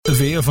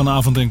weer.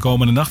 Vanavond en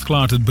komende nacht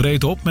klaart het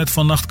breed op met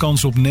vannacht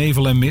kans op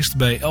nevel en mist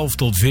bij 11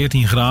 tot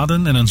 14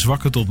 graden en een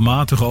zwakke tot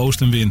matige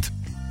oostenwind.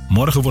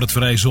 Morgen wordt het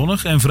vrij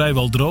zonnig en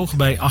vrijwel droog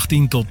bij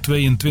 18 tot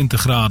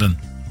 22 graden.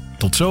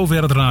 Tot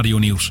zover het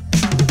radionieuws.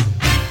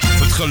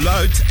 Het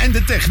geluid en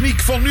de techniek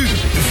van nu.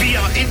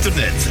 Via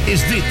internet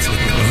is dit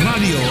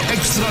Radio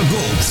Extra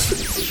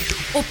Gold.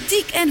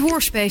 Optiek- en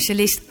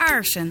hoorspecialist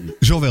Aarsen.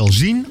 Zowel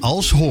zien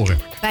als horen.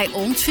 Bij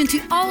ons vindt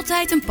u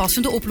altijd een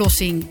passende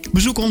oplossing.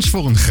 Bezoek ons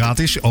voor een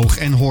gratis oog-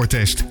 en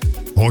hoortest.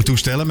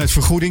 Hoortoestellen met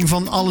vergoeding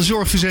van alle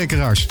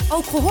zorgverzekeraars.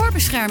 Ook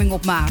gehoorbescherming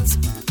op maat.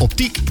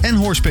 Optiek- en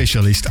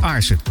hoorspecialist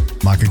Aarsen.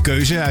 Maak een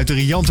keuze uit de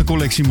riante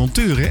collectie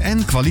monturen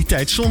en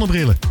kwaliteit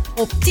zonnebrillen.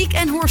 Optiek-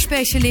 en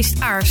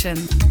hoorspecialist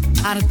Aarsen.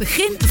 Aan het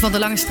begin van de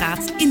Lange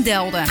Straat in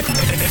Delden.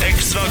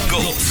 Extra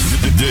Gold.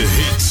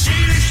 De hits.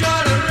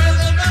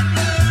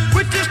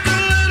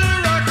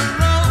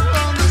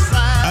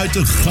 Uit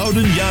de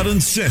gouden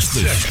jaren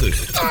 60.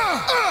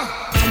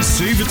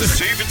 70.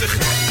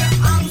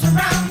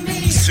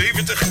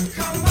 70.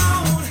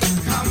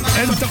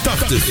 En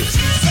 80.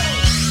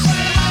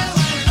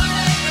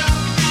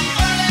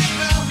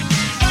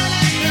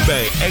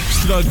 Bij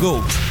Extra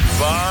Gold.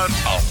 Waar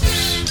alles.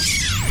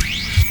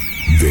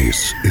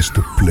 This is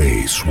the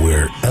place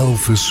where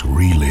Elvis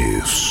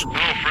relives.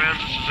 Hello,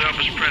 friends. This is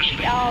Elvis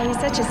Presley. Oh, he's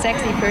such a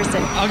sexy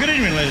person. Oh, good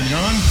evening, ladies and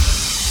gentlemen.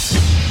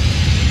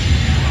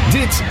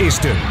 Dit is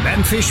de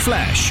Memphis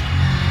Flash.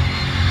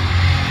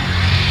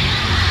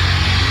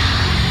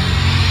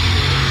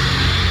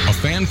 A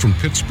fan from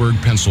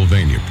Pittsburgh,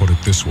 Pennsylvania put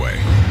it this way.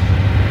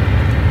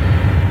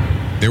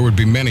 There would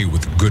be many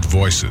with good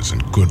voices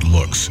and good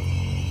looks,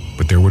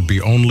 but there would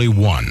be only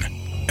one,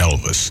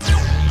 Elvis.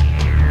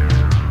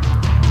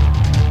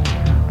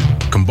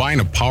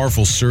 Combine a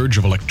powerful surge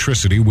of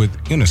electricity with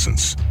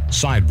innocence,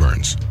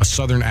 sideburns, a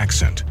southern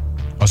accent,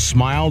 a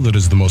smile that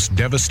is the most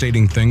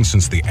devastating thing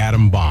since the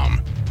atom bomb,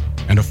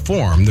 and a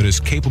form that is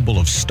capable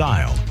of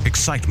style,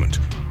 excitement,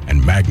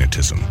 and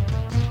magnetism.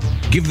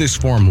 Give this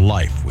form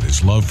life with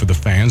his love for the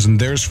fans and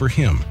theirs for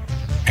him,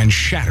 and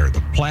shatter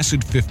the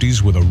placid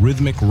 50s with a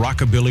rhythmic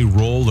rockabilly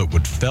roll that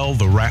would fell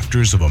the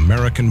rafters of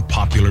American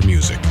popular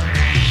music.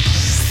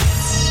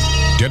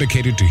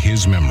 Dedicated to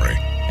his memory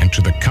and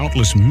to the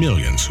countless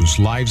millions whose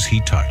lives he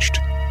touched,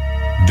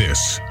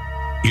 this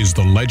is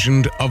the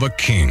legend of a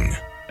king.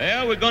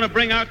 Well, we're going to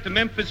bring out the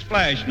Memphis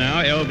Flash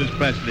now, Elvis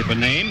Presley by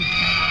name.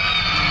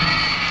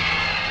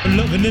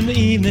 Loving in the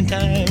evening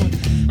time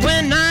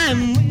when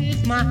I'm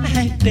with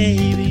my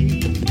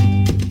baby.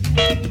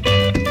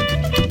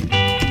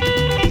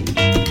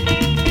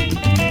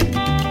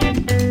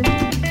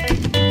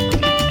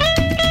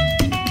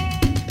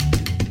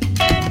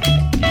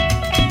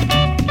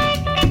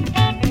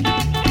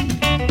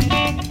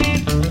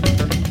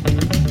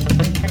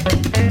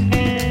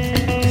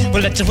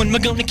 Well, that's when we're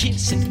gonna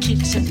kiss and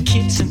kiss and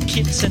kiss and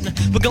kiss and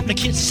we're gonna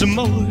kiss some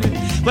more.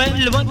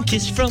 Well, one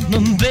kiss from my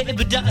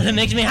baby darling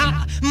makes me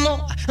hot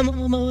more.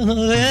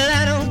 Well,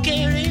 I don't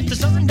care if the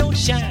sun don't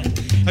shine.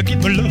 I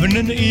get my loving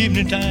in the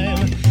evening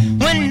time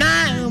when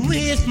I'm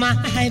with my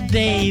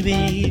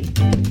baby.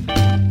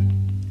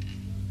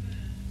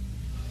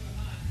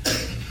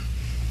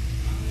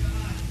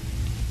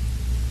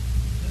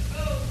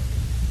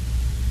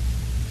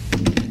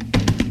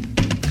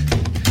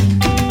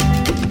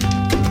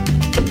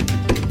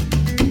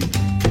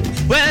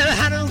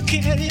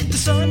 If the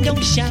sun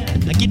don't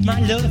shine, I get my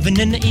loving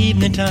in the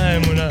evening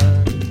time when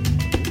I'm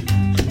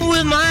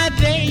with my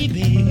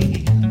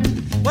baby.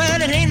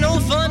 Well, it ain't no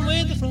fun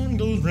when the sun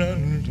goes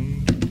round.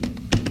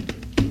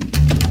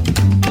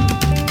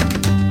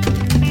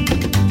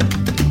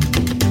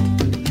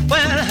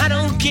 Well, I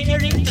don't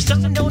care if the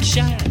sun don't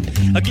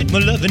shine. I get my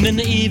loving in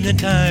the evening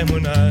time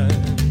when I'm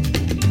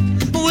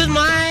with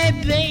my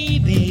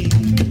baby.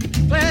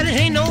 Well, it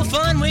ain't no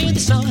fun with the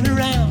sun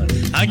around.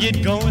 I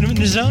get going when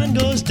the sun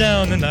goes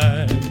down and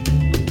I'm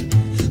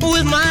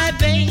with my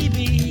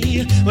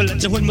baby. Well,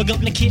 that's when we're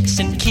gonna kiss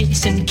and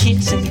kiss and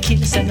kiss and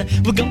kiss and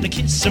we're gonna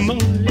kiss some more.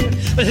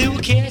 Well, who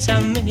cares how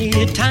many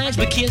times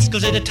we kiss?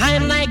 'Cause at a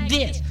time like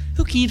this,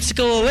 who keeps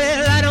score?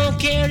 Well, I don't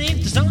care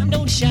if the sun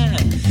don't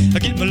shine. I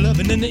get my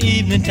loving in the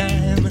evening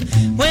time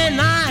when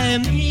I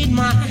meet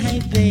my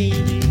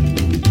baby.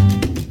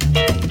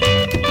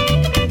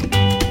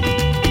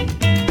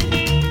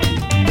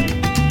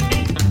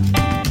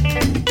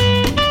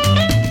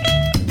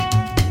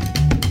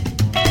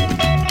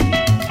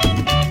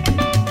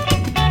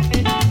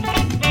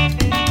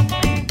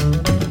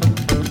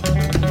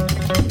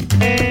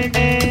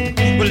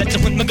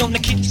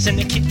 Kiss and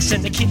a kiss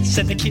and a kiss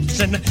and a kiss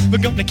and we're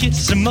gonna kiss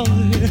some more.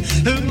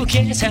 Who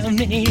cares how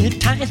many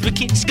times we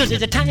kiss? 'Cause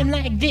at a time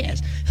like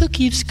this, who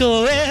keeps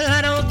score? Well,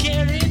 I don't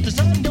care if the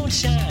sun don't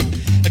shine.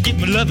 I get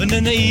my loving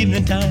in the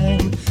evening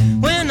time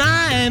when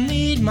I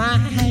meet my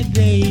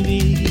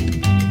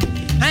baby.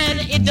 And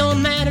it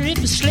don't matter if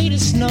it's sleet or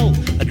snow.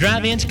 A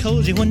drive-in's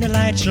cozy when the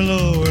lights are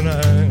low and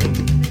I'm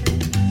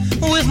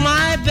with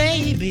my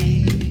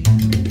baby.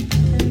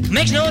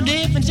 Makes no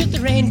difference if the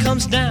rain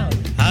comes down.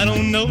 I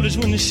don't notice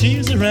when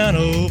she's around,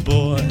 oh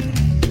boy.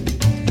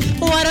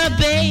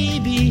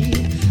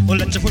 Well,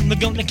 that's when we're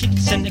gonna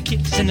kiss and a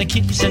kiss and a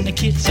kiss and a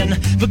kiss and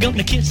we're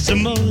gonna kiss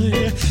some more.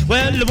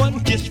 Well, the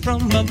one kiss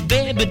from my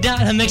baby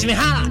doll makes me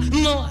holler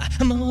more,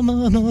 more,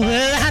 more, more.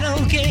 Well, I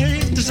don't care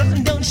if the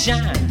sun don't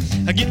shine.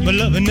 I get my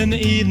loving in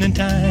the evening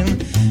time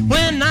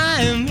when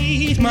I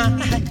meet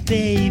my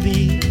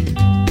baby.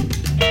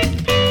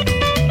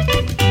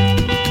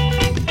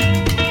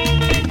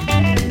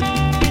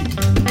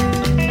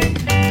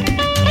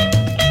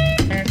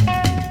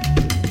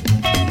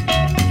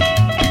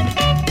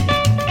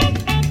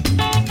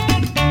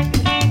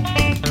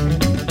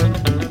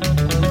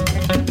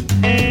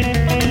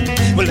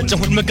 So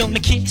when we're gonna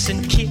kiss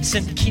and kiss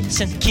and kiss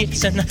and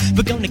kiss and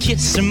we're gonna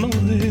kiss some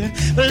more.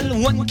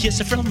 Well, one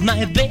kiss from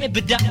my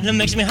baby doll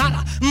makes me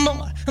holler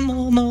more,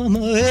 more, more,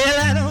 more. Well,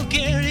 I don't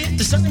care if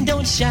the sun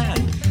don't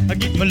shine. I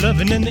get my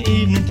loving in the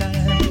evening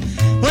time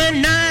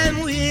when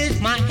I'm with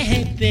my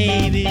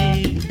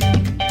baby.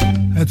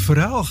 Het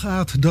verhaal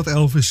gaat dat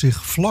Elvis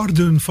zich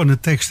flarden van de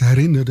tekst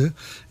herinnerde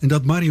en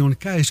dat Marion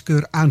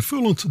Keisker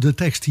aanvullend de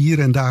tekst hier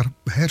en daar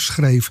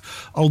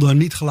herschreef, al dan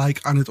niet gelijk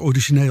aan het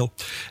origineel.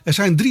 Er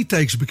zijn 3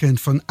 takes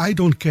bekend van I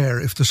Don't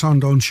Care If The Sun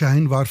Don't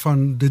Shine,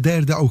 waarvan de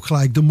derde ook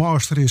gelijk de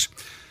master is.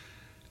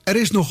 Er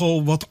is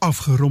nogal wat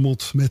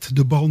afgerommeld met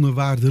de banden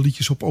waar de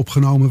liedjes op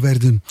opgenomen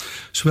werden,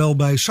 zowel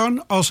bij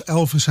Sun als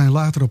Elvis zijn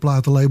latere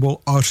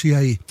platenlabel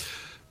RCA.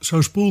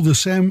 Zo spoelde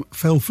Sam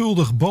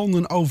veelvuldig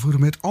banden over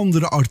met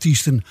andere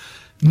artiesten.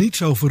 Niet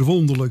zo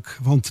verwonderlijk,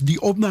 want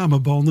die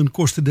opnamebanden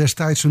kosten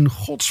destijds een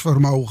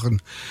godsvermogen.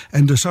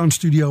 En de Sun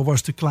Studio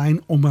was te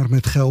klein om er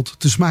met geld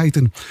te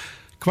smijten.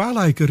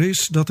 Kwalijker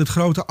is dat het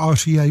grote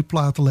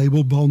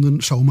RCA-platenlabel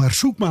banden zomaar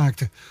zoek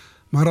maakte.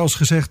 Maar als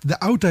gezegd, de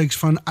outtakes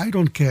van I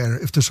Don't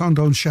Care If The Sun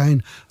Don't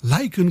Shine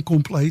lijken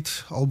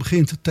compleet. Al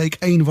begint take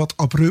 1 wat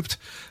abrupt.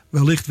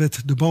 Wellicht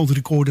werd de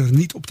bandrecorder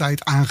niet op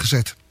tijd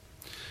aangezet.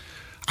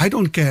 I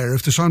Don't Care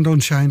If The Sun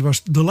Don't Shine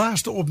was de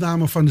laatste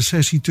opname van de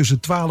sessie tussen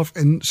 12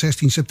 en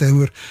 16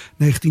 september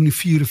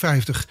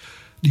 1954.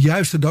 De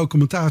juiste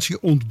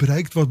documentatie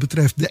ontbreekt wat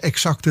betreft de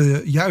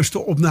exacte juiste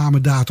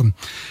opnamedatum.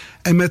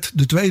 En met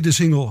de tweede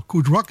single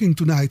Good Rocking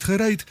Tonight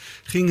gereed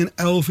gingen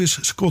Elvis,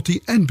 Scotty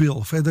en Bill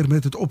verder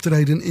met het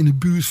optreden in de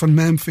buurt van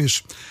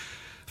Memphis.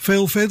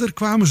 Veel verder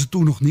kwamen ze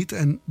toen nog niet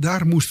en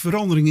daar moest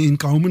verandering in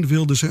komen,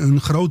 wilden ze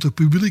een groter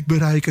publiek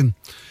bereiken.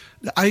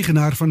 De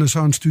eigenaar van de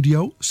Sun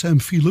Studio, Sam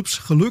Phillips,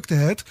 gelukte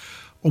het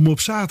om op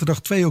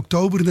zaterdag 2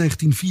 oktober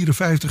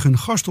 1954 een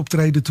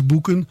gastoptreden te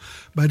boeken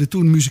bij de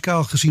toen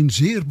muzikaal gezien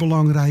zeer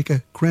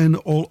belangrijke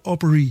Grand Ole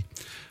Opry.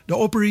 De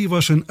Opry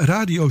was een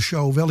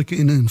radioshow welke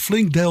in een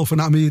flink deel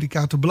van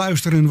Amerika te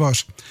beluisteren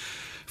was.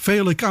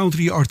 Vele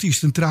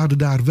country-artiesten traden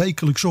daar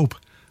wekelijks op.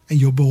 En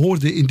je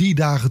behoorde in die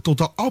dagen tot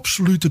de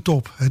absolute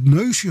top, het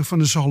neusje van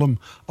de zalm,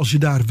 als je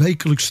daar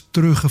wekelijks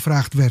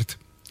teruggevraagd werd.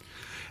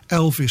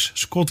 Elvis,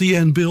 Scotty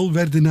en Bill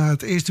werden na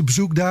het eerste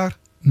bezoek daar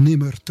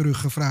nimmer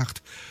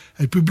teruggevraagd.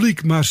 Het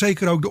publiek, maar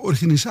zeker ook de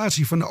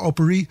organisatie van de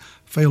Opry,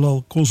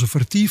 veelal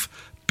conservatief,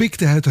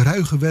 pikte het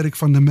ruige werk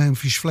van de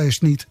Memphis Flash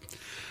niet.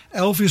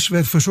 Elvis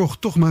werd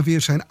verzocht toch maar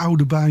weer zijn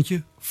oude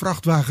baantje,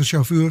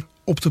 vrachtwagenchauffeur,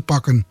 op te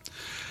pakken.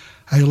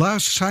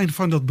 Helaas zijn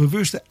van dat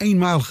bewuste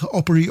eenmalige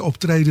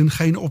Opry-optreden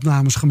geen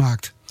opnames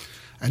gemaakt.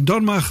 En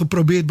dan maar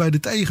geprobeerd bij de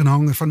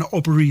tegenhanger van de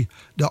Opry,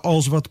 de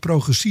als wat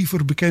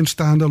progressiever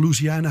bekendstaande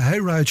Louisiana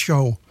Hayride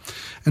Show.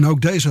 En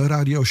ook deze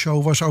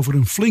radioshow was over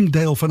een flink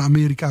deel van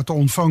Amerika te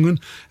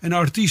ontvangen en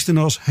artiesten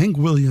als Hank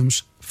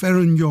Williams,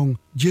 Farron Young,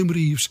 Jim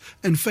Reeves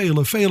en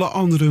vele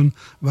anderen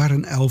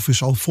waren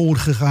Elvis al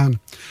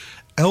voorgegaan.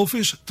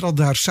 Elvis trad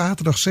daar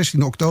zaterdag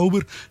 16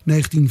 oktober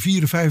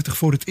 1954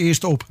 voor het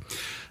eerst op.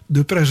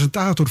 De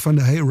presentator van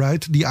de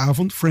Hayride die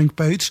avond, Frank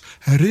Page,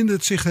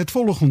 herinnert zich het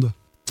volgende.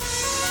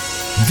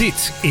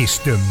 Dit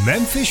is de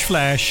Memphis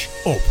Flash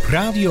op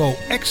Radio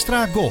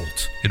Extra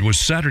Gold. It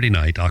was Saturday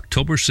night,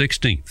 October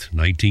 16th,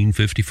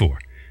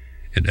 1954.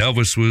 And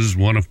Elvis was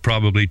one of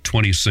probably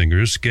 20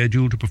 singers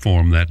scheduled to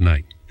perform that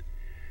night.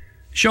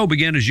 The show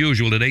began as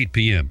usual at 8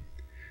 p.m.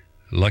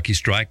 Lucky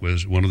Strike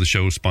was one of the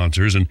show's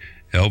sponsors, and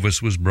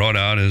Elvis was brought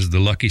out as the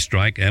Lucky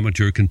Strike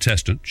amateur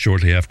contestant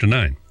shortly after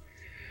 9.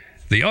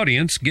 The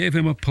audience gave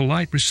him a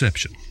polite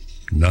reception.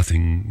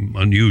 Nothing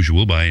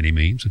unusual by any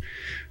means.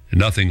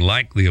 Nothing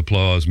like the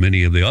applause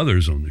many of the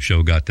others on the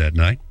show got that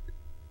night.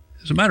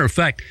 As a matter of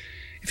fact,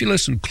 if you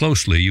listen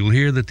closely, you'll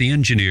hear that the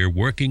engineer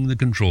working the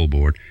control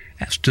board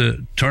has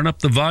to turn up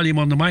the volume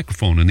on the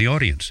microphone in the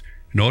audience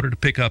in order to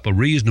pick up a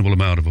reasonable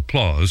amount of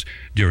applause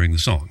during the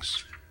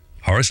songs.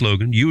 Horace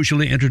Logan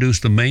usually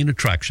introduced the main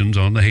attractions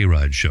on the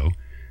Hayride show,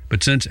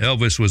 but since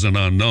Elvis was an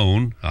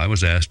unknown, I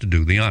was asked to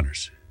do the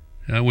honors.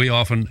 We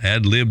often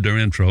ad-libbed our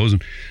intros,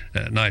 and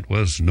that night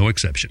was no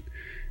exception.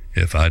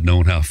 If I'd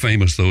known how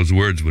famous those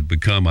words would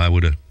become, I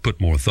would have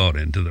put more thought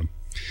into them.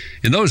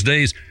 In those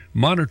days,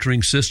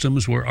 monitoring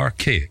systems were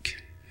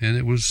archaic, and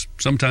it was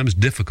sometimes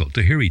difficult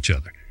to hear each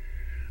other.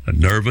 A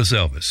nervous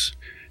Elvis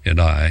and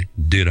I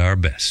did our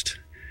best.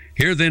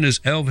 Here then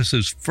is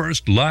Elvis's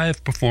first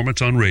live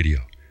performance on radio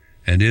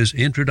and his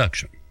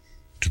introduction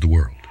to the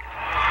world.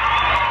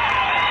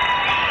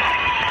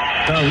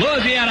 the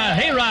Louisiana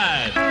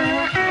Hayride.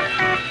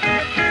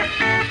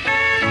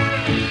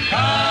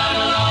 Come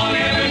along,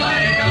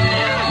 everybody, come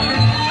along.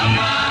 Come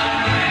on,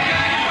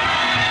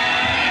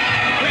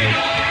 we're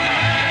going to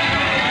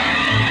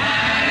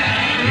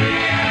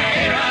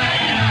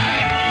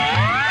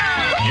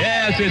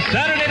Yes, it's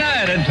Saturday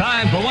night and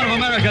time for one of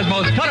America's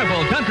most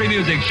colorful country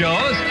music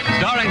shows,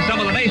 starring some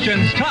of the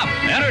nation's top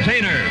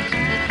entertainers.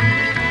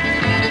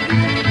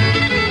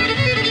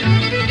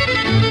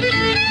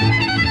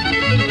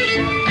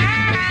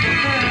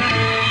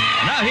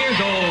 Now here's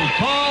old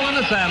Paul in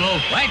the Saddle,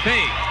 Frank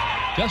Page.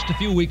 Just a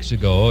few weeks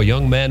ago, a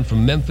young man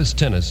from Memphis,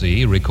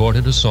 Tennessee,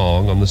 recorded a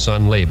song on the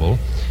Sun label,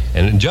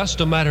 and in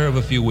just a matter of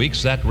a few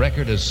weeks, that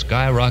record has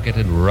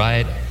skyrocketed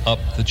right up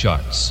the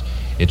charts.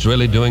 It's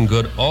really doing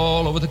good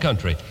all over the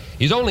country.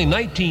 He's only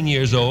 19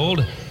 years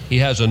old. He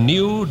has a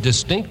new,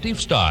 distinctive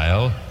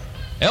style.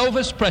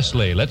 Elvis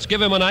Presley. Let's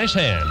give him a nice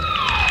hand.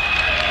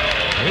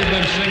 We've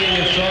been singing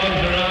his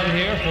songs around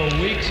here for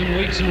weeks and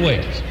weeks and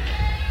weeks.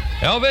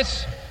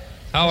 Elvis,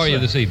 how are you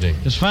this evening?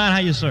 Just fine. How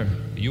are you, sir?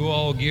 Are you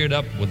all geared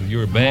up with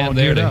your band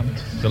there to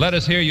let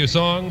us hear your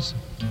songs?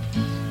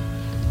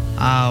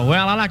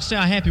 Well, I'd like to say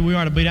how happy we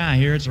are to be down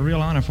here. It's a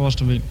real honor for us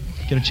to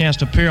get a chance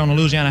to appear on the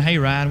Louisiana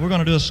Hayride. We're going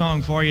to do a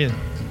song for you.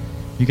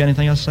 You got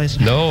anything else to say,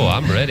 sir? No,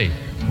 I'm ready.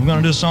 We're going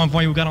to do a song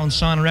for you we got on the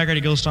Sun record.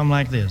 It goes something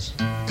like this.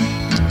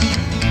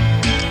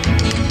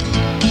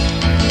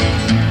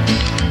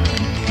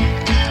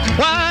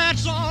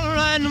 That's all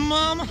right,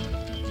 Mama.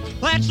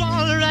 That's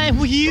all right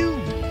with you.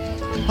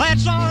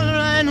 That's all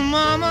right,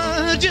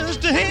 Mama.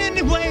 Just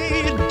any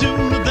way you do.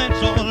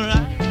 That's all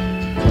right.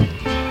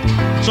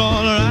 It's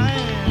all right.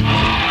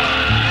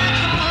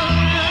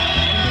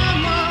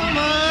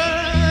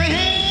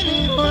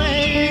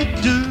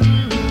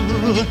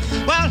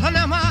 Well,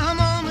 now my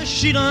mama,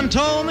 she done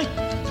told me,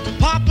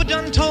 Papa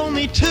done told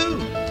me too.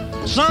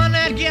 Son,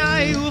 that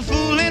guy you a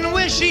foolin'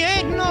 with, she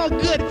ain't no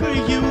good for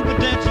you, but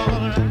that's all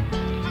right.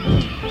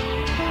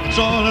 It's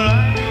all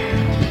right.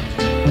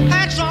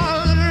 That's all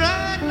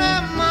right,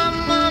 now my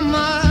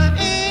mama,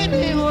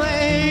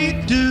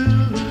 anyway do.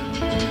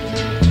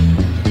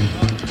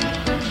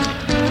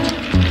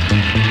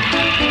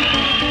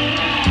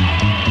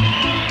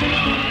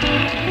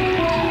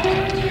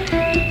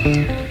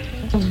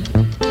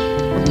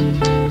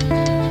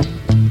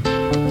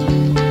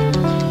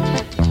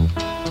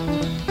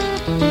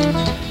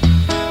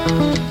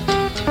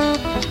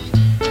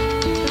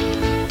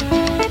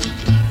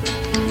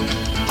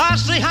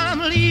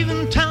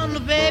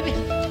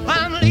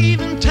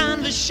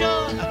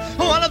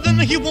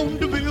 You won't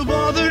be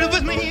bothered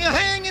with me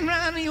hanging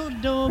round your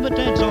door, but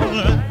that's all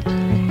right.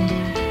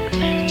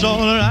 It's all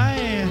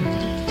right.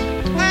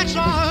 That's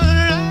all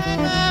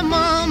right,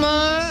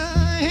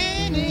 Mama.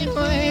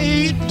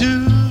 Anyway you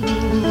do.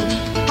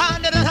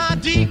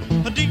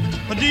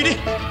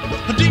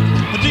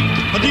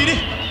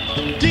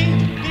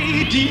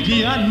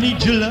 I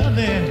need your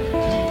loving.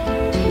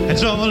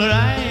 That's all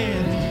right.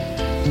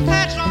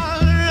 That's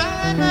all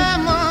right,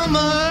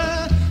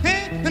 Mama.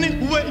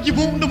 Anyway you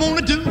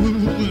wanna do.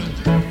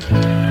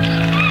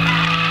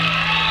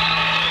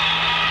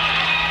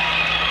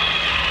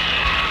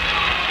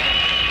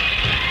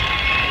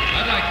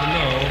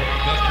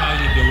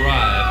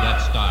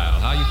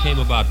 Came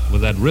about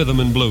with that rhythm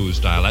and blues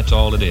style. That's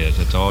all it is.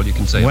 That's all you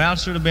can say. Well,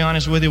 sir, to be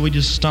honest with you, we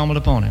just stumbled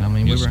upon it. I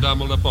mean, you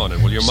stumbled upon it.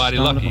 Well, you're mighty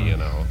lucky, you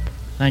know.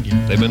 Thank you.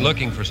 They've been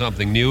looking for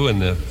something new in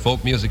the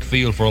folk music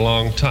field for a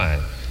long time,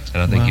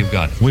 and I think you've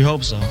got it. We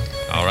hope so.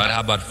 All right,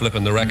 how about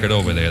flipping the record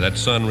over there? That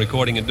Sun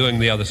recording and doing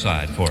the other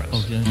side for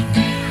us. Okay.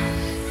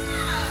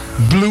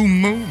 Blue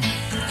moon,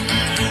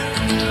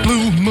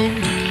 blue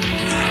moon,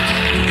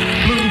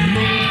 blue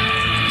moon,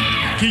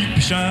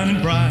 keep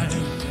shining bright.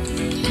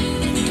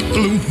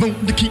 Blue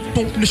moon to keep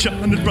on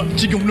shining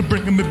bright. You're gonna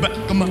bring me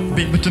back, my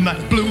baby,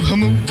 tonight. Blue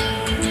moon,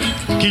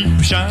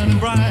 keep shining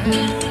bright.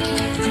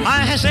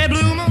 I say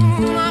blue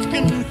moon of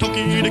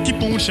Kentucky to keep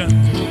on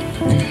shining.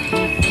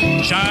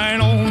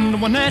 Shine on the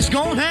one that's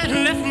gone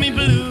and left me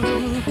blue.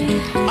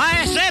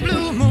 I say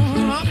blue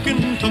moon of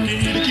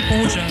Kentucky to keep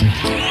on shining.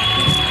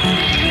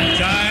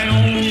 Shine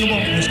on the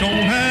one that's gone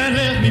and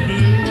left me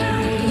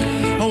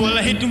blue. Oh, well,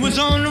 I hate it was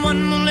on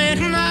one moonlit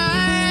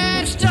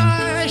night.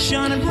 Stars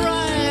shining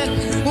bright.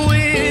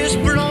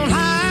 Whispered on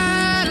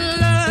high,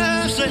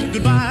 love, say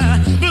goodbye.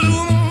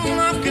 Blue moon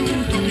of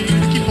Kentucky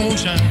to keep on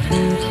shining.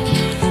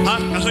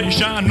 I say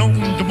shine on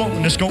the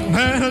one that's gone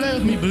and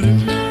left me blue.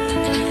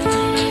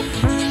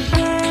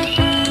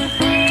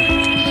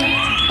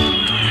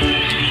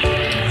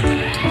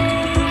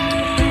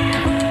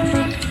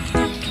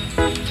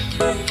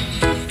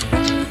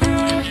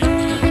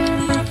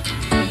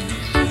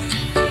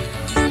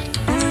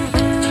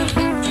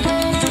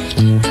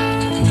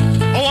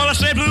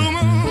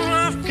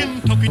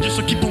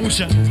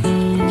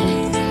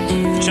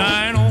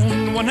 Shine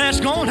on the one that's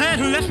gone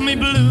and left me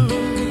blue.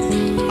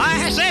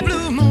 I say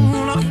blue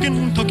moon of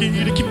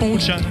Kentucky to keep on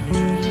shining.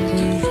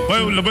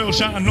 Well,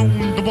 shine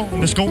on the one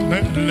that's gone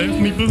and left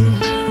me blue.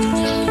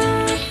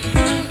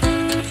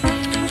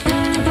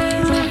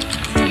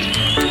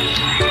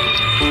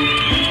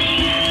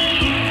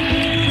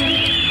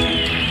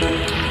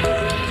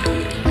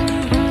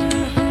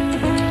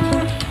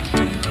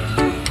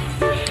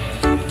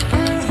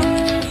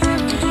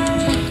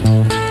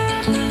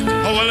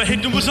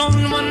 It was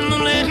on one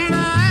moonlit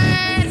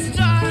night,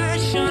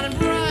 stars shining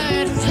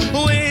bright,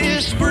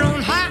 whisper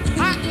on high,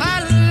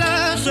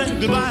 love said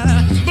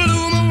goodbye.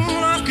 Blue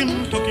moon of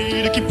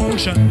Kentucky to keep on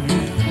shining.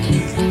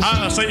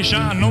 I say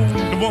shine on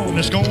the one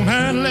that's gone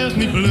and left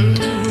me blue.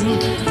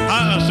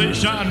 I say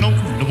shine on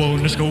the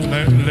one that's gone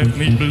and left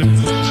me blue.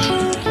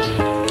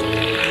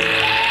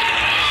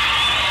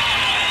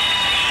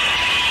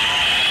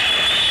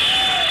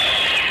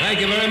 Thank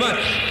you very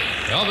much.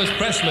 Elvis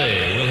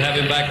Presley. We'll have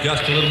him back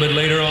just a little bit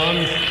later on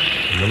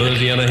in the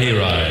Louisiana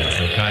Hayride,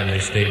 so kindly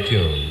stay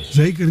tuned.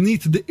 Zeker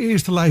niet de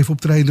eerste live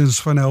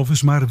optredens van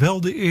Elvis, maar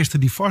wel de eerste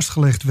die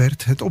vastgelegd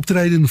werd. Het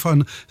optreden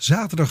van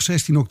zaterdag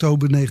 16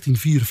 oktober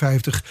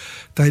 1954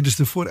 tijdens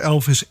de voor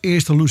Elvis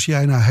eerste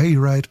Louisiana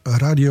Hayride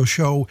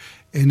radioshow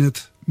in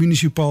het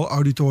Municipal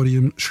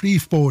Auditorium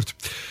Shreveport.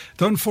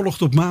 Dan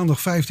volgt op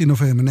maandag 15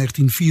 november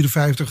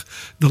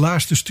 1954 de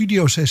laatste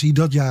studiosessie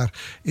dat jaar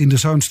in de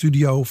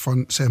soundstudio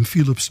van Sam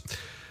Phillips.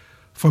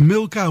 Van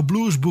Milk Cow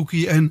Blues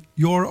Boogie en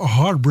You're a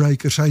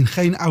Heartbreaker zijn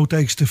geen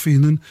outtakes te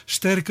vinden.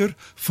 Sterker,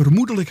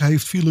 vermoedelijk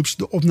heeft Phillips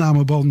de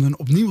opnamebanden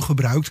opnieuw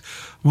gebruikt,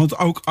 want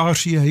ook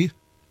RCA,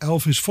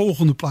 Elvis'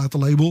 volgende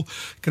platenlabel,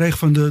 kreeg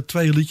van de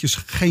twee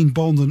liedjes geen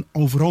banden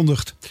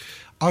overhandigd.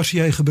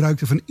 RCA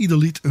gebruikte van ieder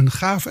lied een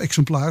gaaf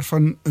exemplaar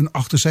van een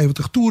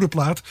 78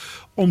 toerenplaat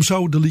om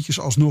zo de liedjes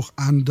alsnog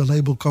aan de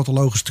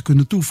labelcatalogus te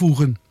kunnen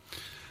toevoegen.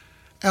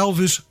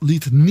 Elvis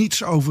liet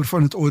niets over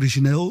van het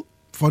origineel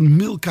van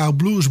Milk Cow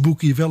Blues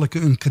Boogie,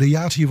 welke een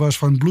creatie was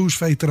van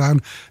bluesveteraan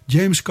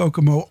James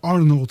Kokomo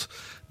Arnold,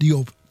 die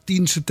op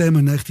 10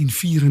 september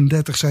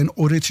 1934 zijn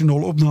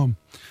original opnam.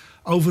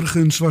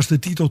 Overigens was de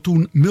titel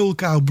toen Milk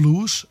Cow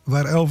Blues,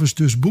 waar Elvis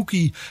dus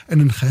boogie en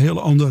een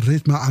geheel ander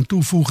ritme aan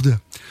toevoegde.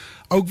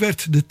 Ook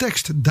werd de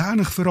tekst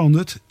danig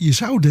veranderd. Je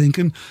zou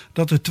denken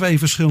dat er twee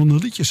verschillende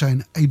liedjes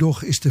zijn.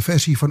 Edoch is de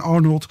versie van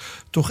Arnold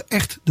toch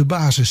echt de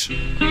basis.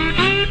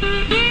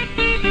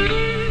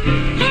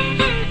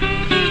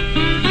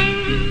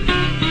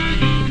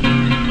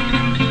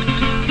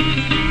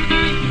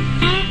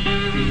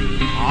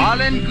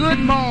 Darling, good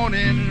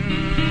morning.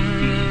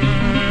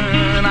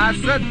 And I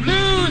said,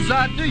 blues,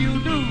 how do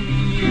you do?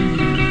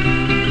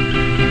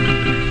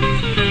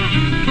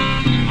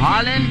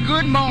 Darling,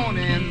 good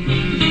morning.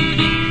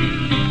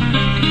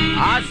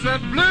 I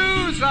said,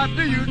 blues, how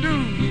do you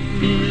do?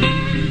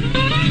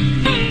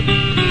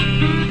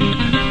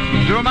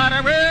 No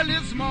matter where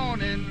this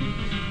morning,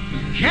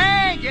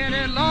 can't get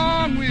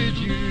along with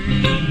you.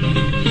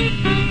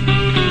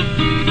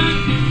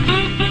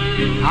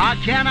 How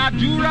can I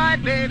do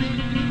right, baby,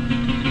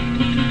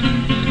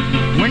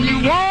 when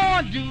you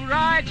won't do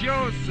right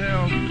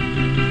yourself?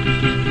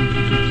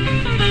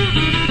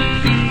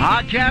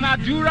 How can I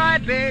do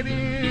right,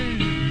 baby,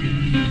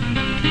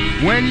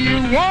 when you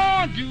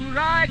won't do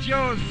right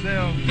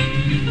yourself?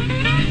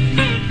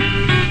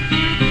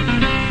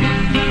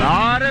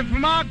 Lord, if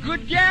my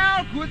good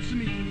gal quits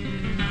me,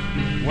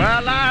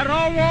 well, I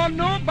don't want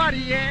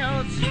nobody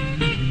else.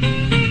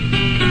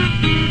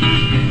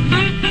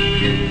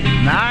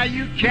 Now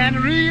you can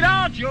read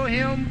out your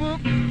hymn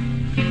book,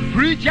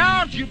 preach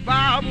out your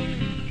Bible,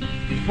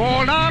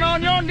 fall down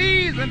on your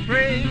knees and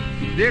pray.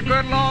 Dear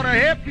good Lord, to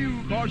help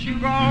you, cause you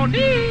gon'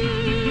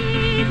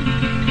 need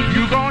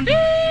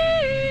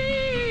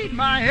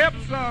my help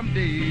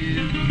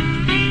someday.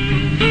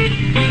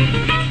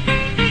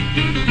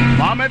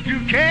 Mama, if you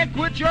can't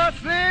quit your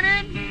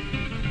sinning,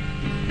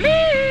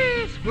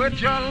 please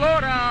quit your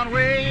low-down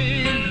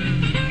ways.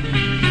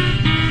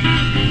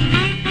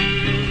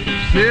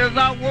 Says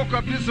I woke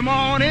up this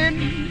morning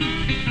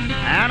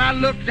and I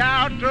looked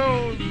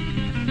outdoors.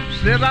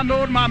 Says I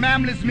knowed my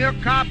family's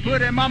milk cow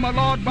put in. Mama,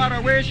 Lord,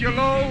 better where's your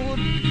load?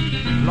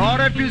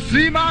 Lord, if you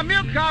see my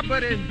milk cow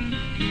put in,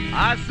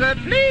 I said,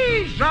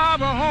 please drive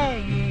her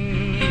home.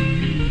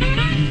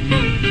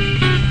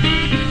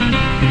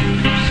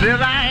 Says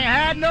I ain't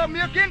had no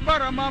milk in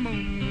butter, Mama.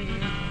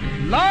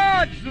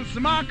 Lord, since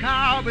my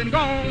cow been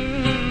gone.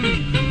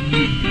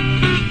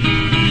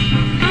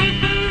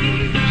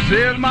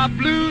 Says my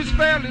blues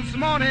fell this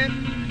morning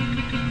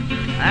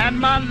and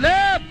my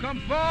love come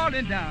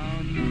falling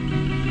down.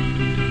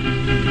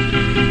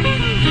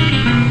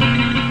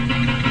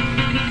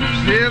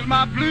 Says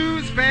my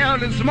blues fell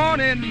this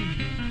morning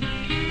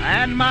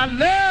and my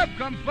love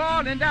come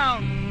falling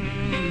down.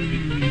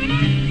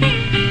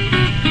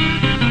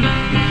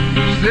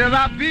 Says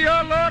I be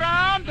a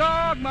low-down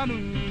dog, Mama,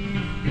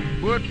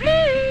 but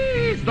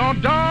please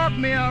don't dog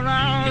me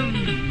around.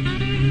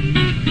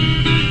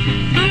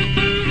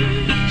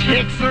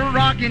 Takes a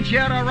rocking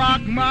chair to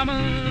rock, Mama,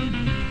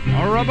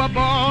 a rubber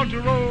ball to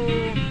roll.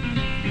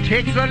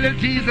 Takes a little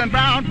tease and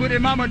brown, put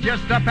it, Mama,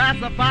 just to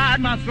pacify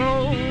my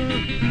soul.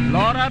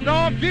 Lord, I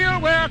don't feel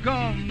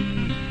welcome.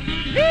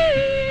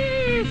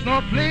 Please,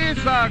 no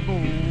place I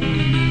go.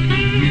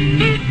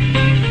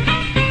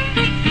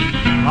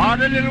 Lord,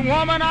 the little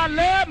woman I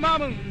love,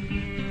 Mama,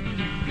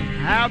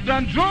 have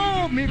done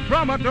drove me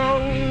from a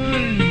door.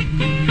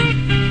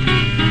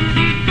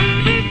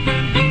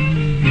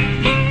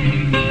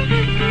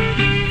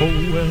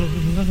 Oh,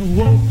 well,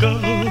 woke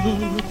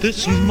up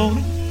this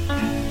morning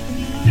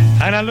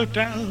and I looked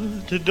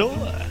out the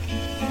door.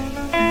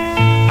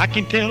 I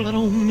can tell that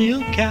old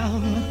milk cow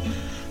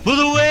by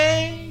the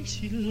way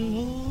she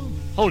looks.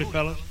 Hold it,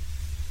 fellas.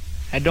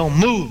 That don't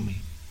move me.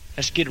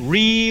 Let's get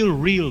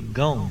real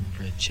gone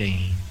for a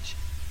change.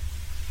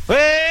 Well,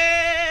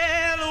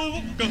 I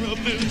woke up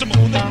this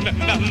morning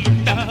and I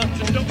looked out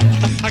the door.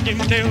 I can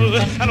tell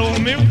that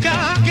old milk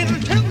cow. I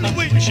can tell the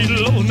way she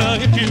low. Now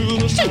if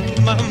you see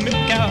my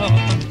milk cow,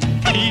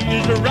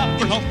 please drop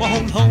her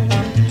on home.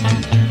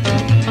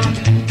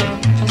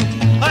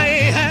 I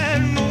ain't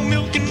had no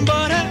milk and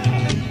butter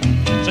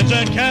since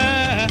that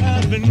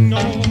cow's been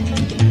gone.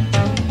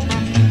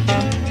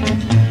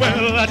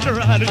 Well, I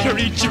try to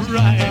treat you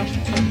right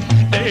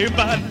day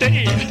by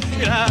day.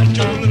 Get out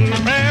your little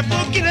prayer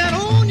book, get out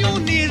on your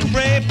knees and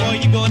pray. Boy,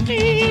 you're gonna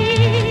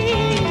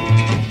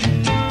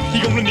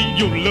need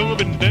your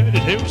love and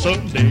daddy's help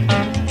someday.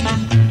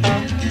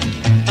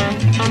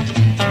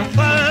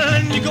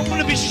 And you're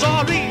gonna be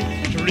sorry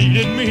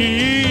treating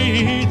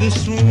me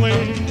this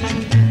way.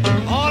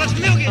 Oh, let's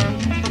milk it.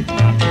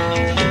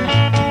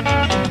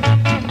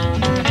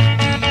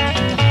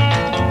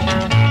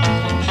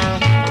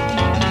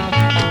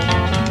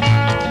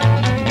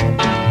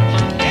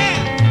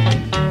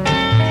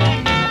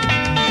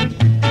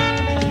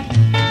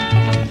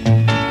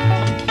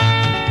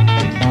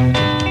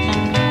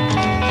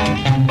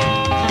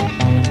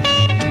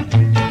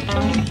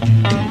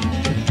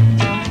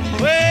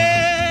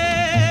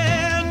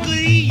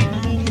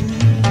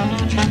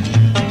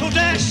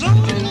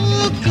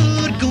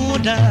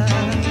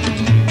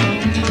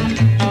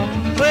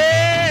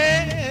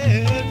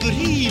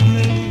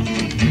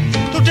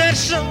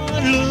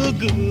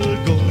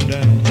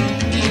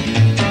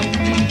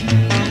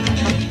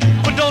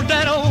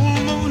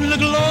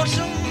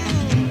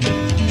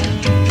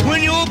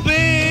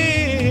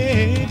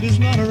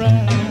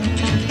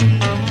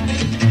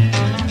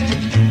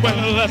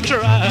 I've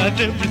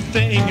tried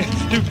everything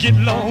to get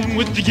along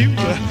with you.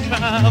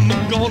 I'm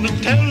gonna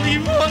tell you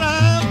what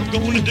I'm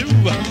gonna do.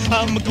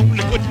 I'm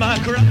gonna quit my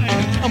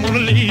crying. I'm gonna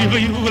leave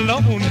you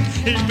alone.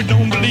 If you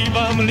don't believe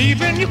I'm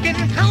leaving, you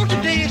can count the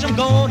days I'm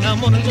gone.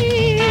 I'm gonna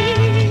leave.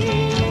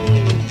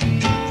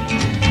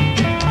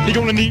 You're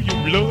gonna need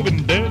your love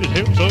and daddy's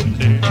help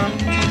someday.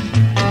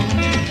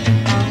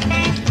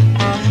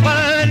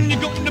 And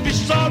you're gonna be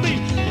sorry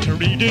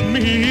treating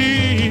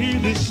me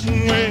this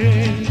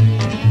way.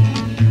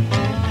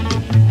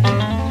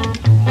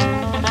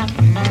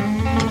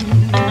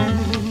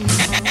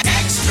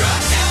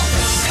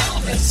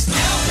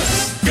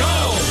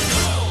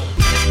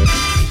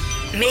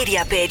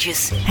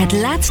 Mediapages. Het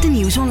laatste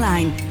nieuws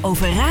online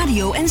over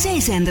radio en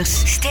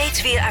zeezenders.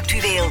 Steeds weer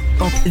actueel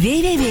op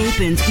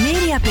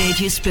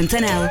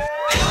www.mediapages.nl.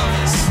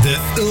 De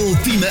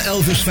ultieme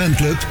Elvis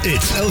fanclub,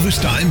 It's Elvis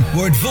Time,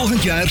 wordt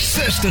volgend jaar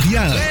 60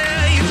 jaar.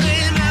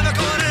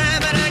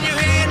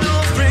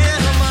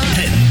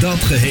 En dat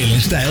geheel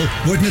in stijl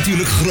wordt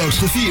natuurlijk groots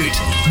gevierd.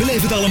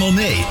 Beleef het allemaal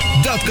mee.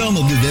 Dat kan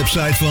op de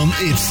website van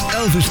It's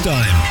Elvis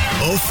Time.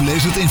 Of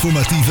lees het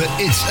informatieve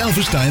It's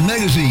Elvis Time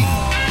magazine.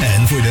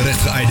 En voor de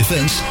rechtgeaarde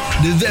fans,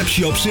 de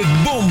webshop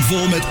zit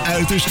bomvol met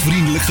uiterst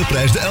vriendelijk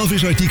geprijsde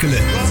Elvis-artikelen.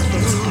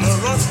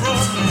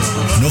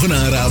 Nog een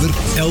aanrader,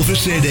 Elvis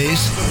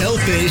CD's,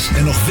 LP's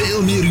en nog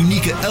veel meer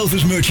unieke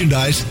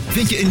Elvis-merchandise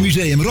vind je in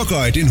Museum Rock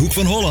Art in Hoek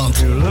van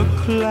Holland.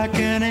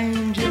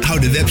 Hou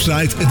de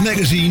website, het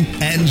magazine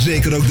en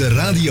zeker ook de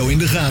radio in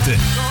de gaten.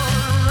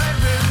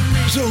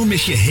 Zo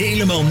mis je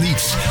helemaal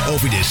niets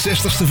over de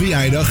 60ste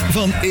verjaardag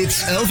van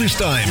It's Elvis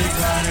Time.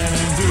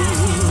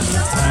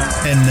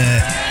 En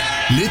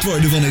lid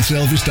worden van It's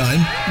Elvis Time?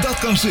 Dat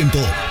kan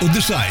simpel op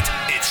de site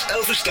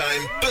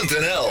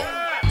itselvistime.nl.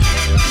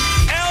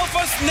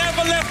 Elvis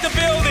never left the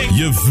building.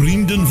 Je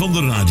vrienden van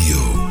de radio.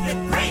 The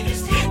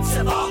greatest hits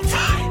of all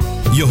time.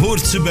 Je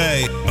hoort ze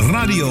bij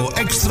Radio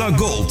Extra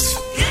Gold.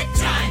 Good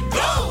time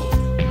gold.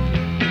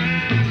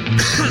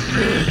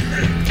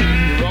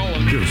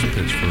 Here's a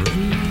pitch for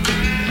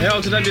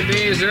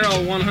LTWB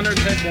 0100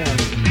 take 1.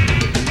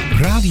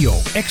 Radio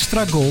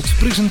Extra Gold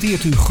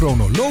presenteert u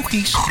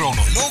chronologisch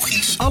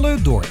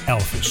alle door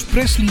Elvis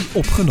Presley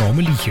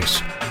opgenomen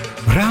liedjes.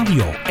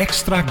 Radio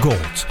Extra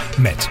Gold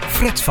met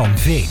Fred van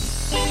Veen.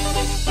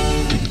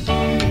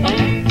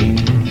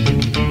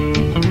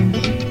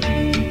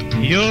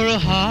 You're a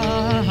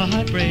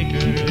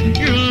heartbreaker,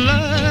 you're a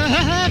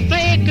love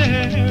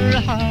faker,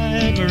 a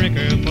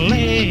heartbreaker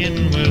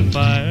playing with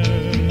fire.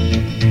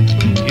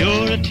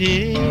 You're a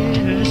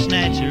tear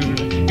snatcher,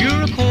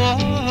 you're a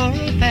quarrel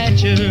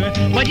patcher,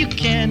 but you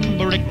can't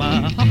break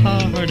my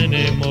heart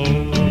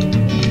anymore.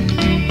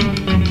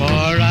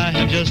 For I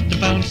have just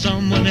found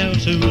someone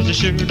else who's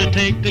sure to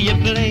take your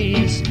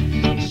place,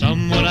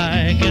 someone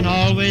I can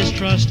always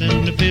trust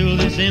and to fill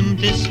this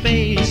empty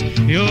space.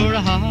 You're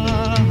a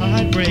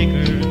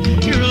heartbreaker,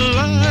 you're a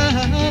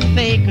love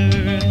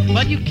faker,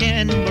 but you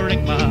can't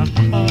break my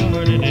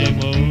heart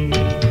anymore.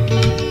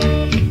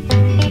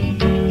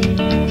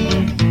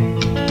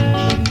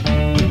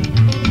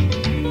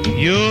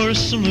 You're a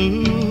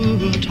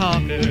smooth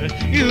talker,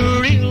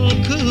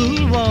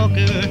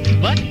 fighter,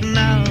 but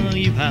now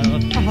you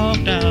have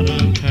talked out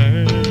of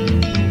turn.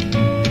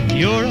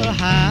 You're a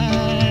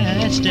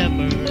high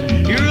stepper,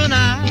 you're an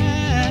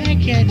eye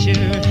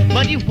catcher,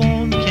 but you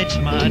won't catch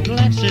my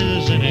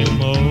glances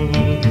anymore.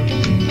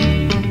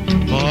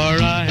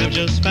 For I have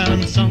just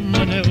found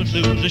someone else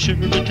who's sure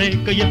to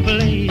take your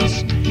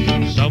place.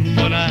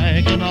 Someone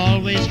I can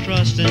always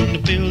trust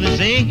and fill this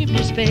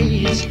empty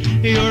space.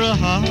 You're a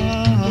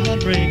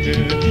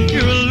heartbreaker,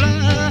 you're a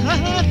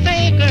love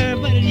faker,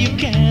 but you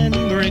can't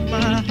break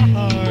my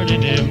heart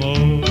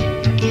anymore.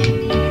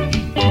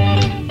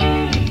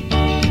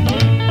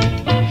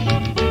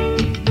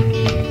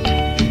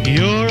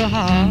 You're a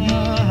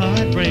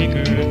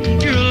heartbreaker,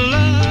 you're a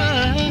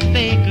love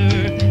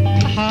faker,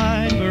 a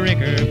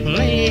heartbreaker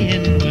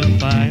playing with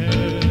fire.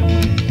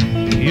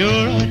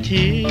 You're a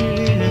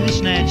tear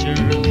snatcher,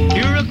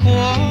 you're a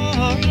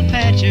quarrel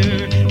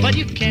patcher, but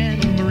you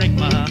can't break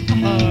my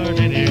heart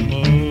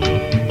anymore.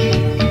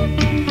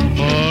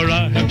 For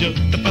I have just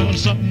found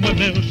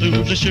someone else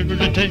who's sure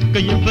to take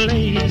your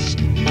place.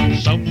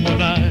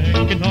 Someone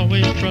I can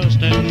always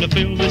trust and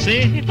fill this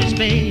empty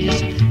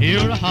space.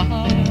 You're a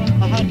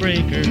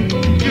heartbreaker,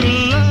 you're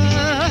a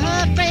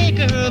love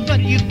faker, but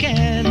you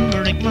can't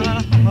break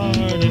my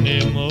heart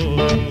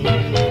anymore.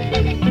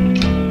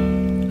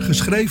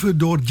 Geschreven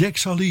door Jack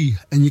Sallee.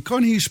 En je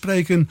kan hier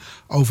spreken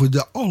over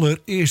de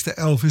allereerste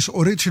Elvis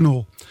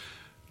Original.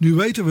 Nu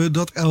weten we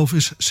dat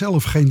Elvis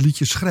zelf geen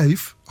liedjes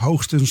schreef,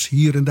 hoogstens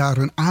hier en daar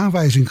een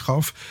aanwijzing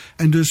gaf.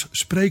 En dus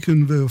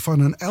spreken we van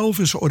een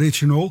Elvis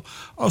Original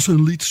als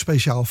een lied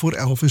speciaal voor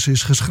Elvis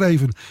is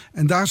geschreven.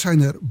 En daar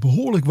zijn er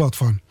behoorlijk wat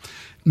van.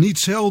 Niet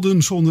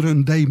zelden zonder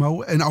een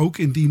demo en ook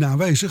indien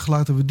aanwezig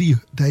laten we die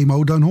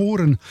demo dan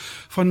horen.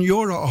 Van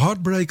You're a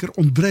Heartbreaker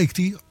ontbreekt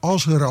die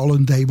als er al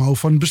een demo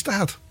van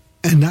bestaat.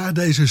 En na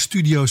deze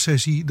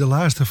studiosessie, de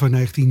laatste van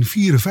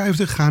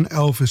 1954, gaan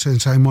Elvis en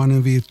zijn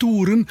mannen weer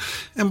toeren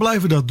en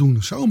blijven dat doen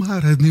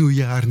zomaar het nieuwe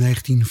jaar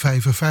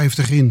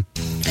 1955 in.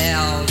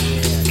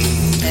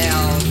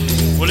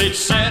 Well,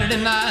 it's Saturday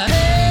night.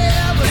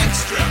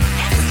 Extra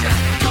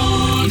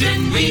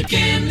golden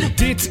weekend.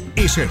 Dit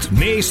is het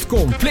meest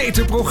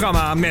complete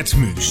programma met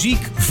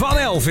muziek van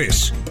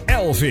Elvis.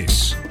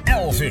 Elvis,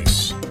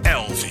 Elvis,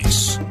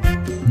 Elvis.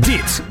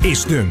 Dit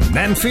is de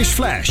Memphis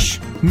Flash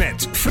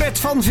met Fred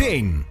van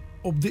Veen.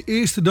 Op de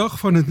eerste dag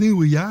van het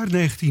nieuwe jaar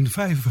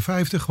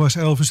 1955 was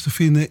Elvis te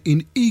vinden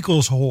in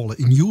Eagles Hall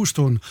in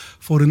Houston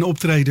voor een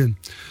optreden.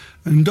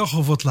 Een dag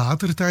of wat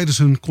later, tijdens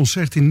een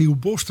concert in New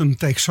Boston,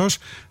 Texas,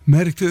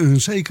 merkte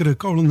een zekere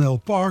kolonel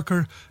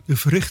Parker de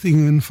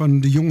verrichtingen van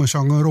de jonge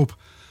zanger op.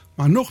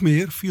 Maar nog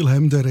meer viel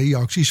hem de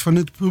reacties van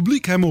het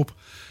publiek hem op.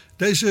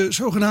 Deze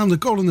zogenaamde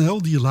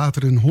kolonel, die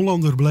later een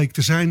Hollander bleek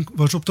te zijn,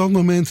 was op dat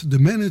moment de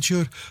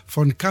manager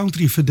van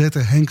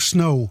country-vedette Hank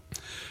Snow.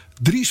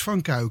 Dries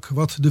van Kuik,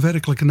 wat de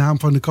werkelijke naam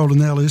van de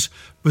kolonel is,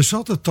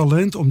 bezat het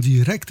talent om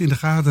direct in de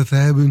gaten te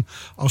hebben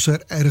als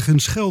er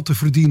ergens geld te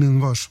verdienen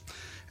was.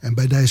 En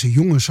bij deze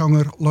jonge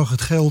zanger lag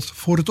het geld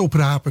voor het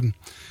oprapen.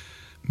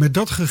 Met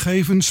dat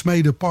gegeven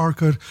smeedde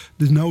Parker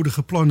de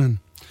nodige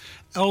plannen.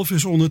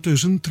 Elvis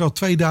ondertussen trad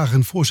 2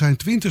 dagen voor zijn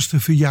 20e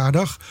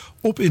verjaardag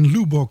op in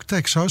Lubbock,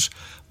 Texas,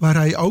 waar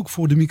hij ook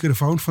voor de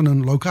microfoon van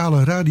een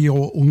lokale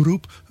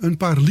radioomroep een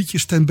paar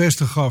liedjes ten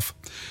beste gaf.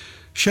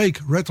 Shake,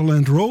 Rattle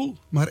and Roll,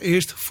 maar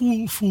eerst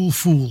Fool, Fool,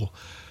 Fool.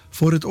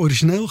 Voor het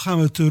origineel gaan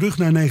we terug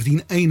naar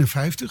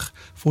 1951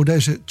 voor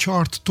deze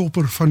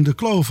charttopper van de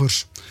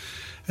Clovers.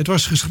 Het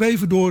was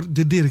geschreven door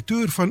de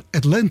directeur van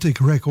Atlantic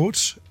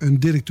Records, een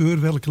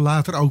directeur welke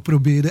later ook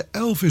probeerde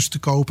Elvis te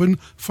kopen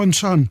van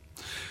Sun.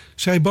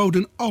 Zij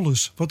boden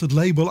alles wat het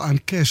label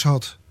aan cash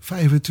had, $25.000,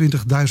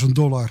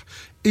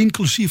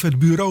 inclusief het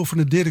bureau van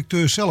de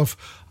directeur zelf,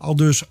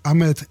 aldus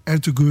Ahmet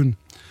Ertegun.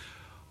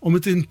 Om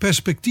het in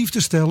perspectief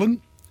te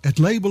stellen, het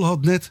label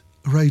had net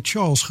Ray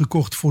Charles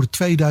gekocht voor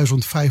 $2.500.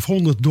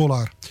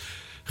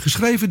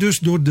 Geschreven dus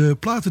door de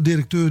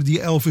platendirecteur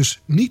die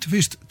Elvis niet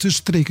wist te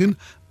strikken,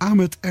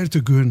 Ahmet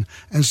Ertegun,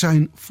 en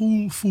zijn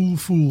Fool, Fool,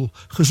 Fool,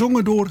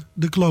 gezongen door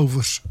de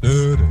Clovers.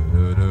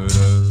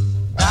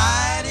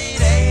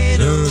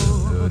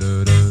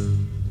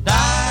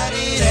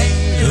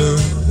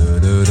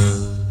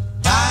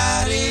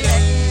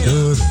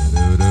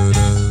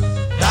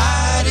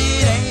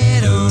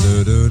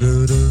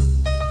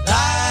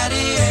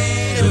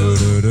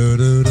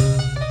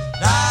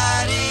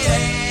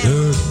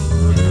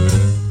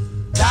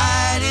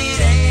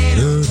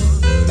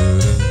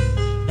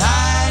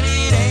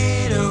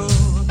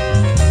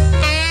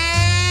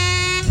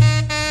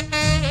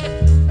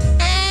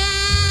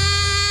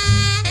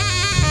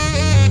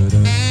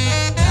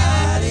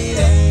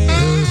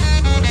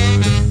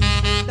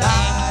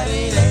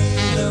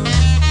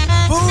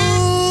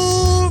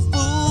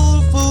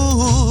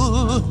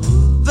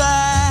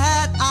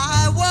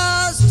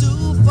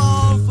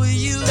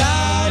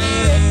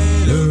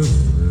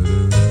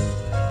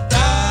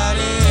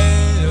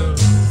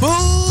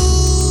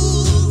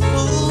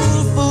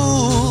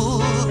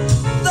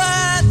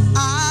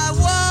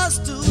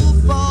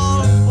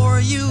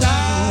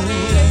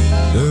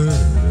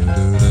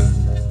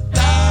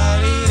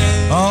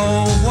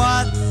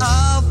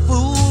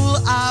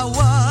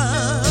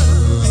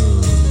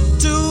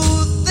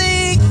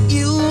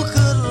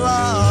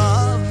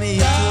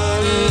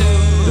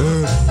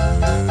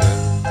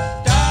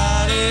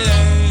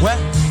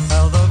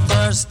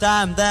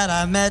 time that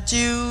I met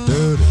you.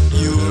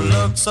 You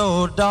looked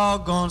so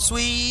doggone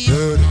sweet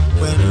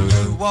when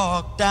you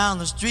walked down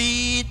the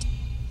street.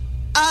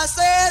 I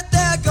said,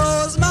 there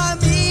goes my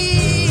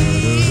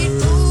meat.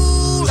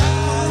 Ooh,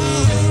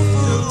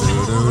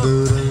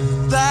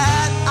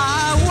 that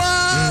I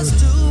was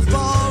to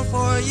fall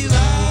for you.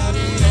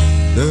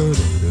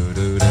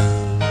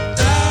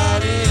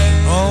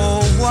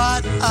 Oh,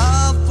 what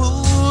a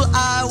fool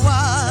I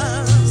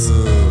was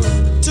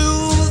to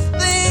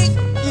think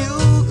you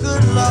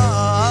could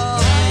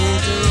love me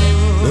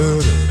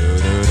too.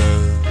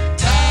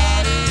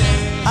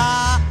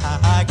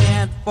 I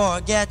can't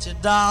forget you,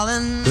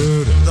 darling,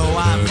 though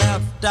I'm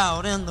left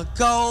out in the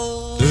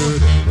cold.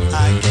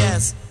 I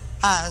guess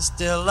I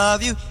still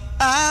love you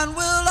and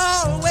will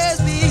always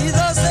be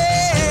the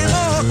same.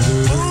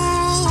 Oh,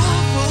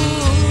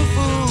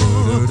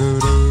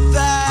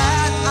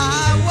 that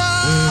I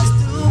was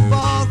to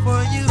fall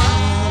for you.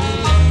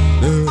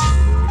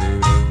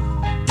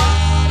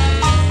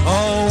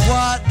 Oh,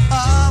 what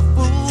a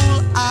fool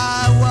I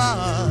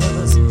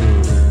was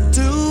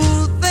to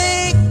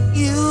think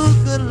you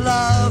could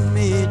love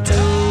me too.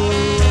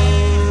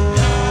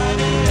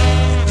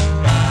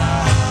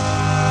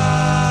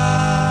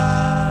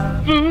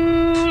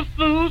 Fool,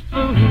 fool,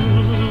 fool,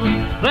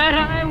 that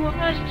I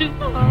was to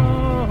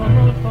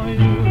fall for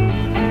you.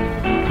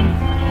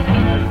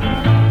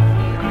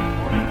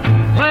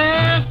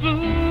 Well,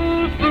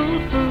 fool, fool,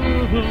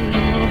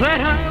 fool,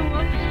 that I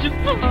was to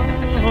fall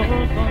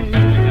for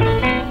you.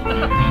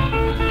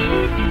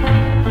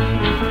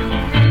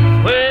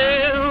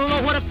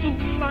 Well, what a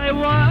fool I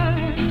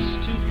was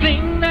to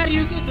think that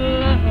you could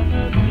love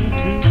me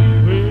too.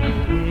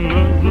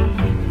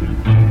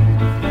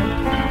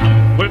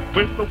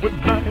 Well, when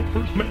I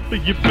first met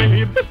you,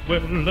 baby,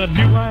 well, I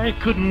knew I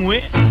couldn't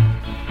win.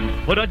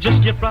 But I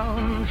just kept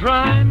on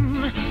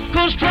trying,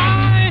 'cause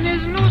trying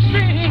is no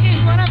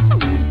sin. What a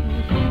fool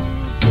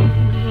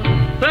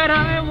that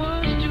I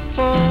was to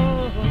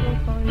fall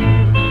for you.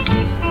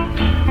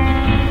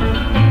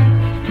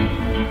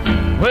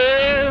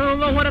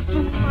 Well, what a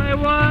fool I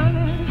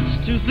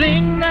was to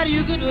think that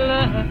you could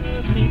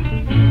love me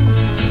too.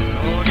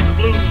 Oh, get the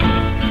blues.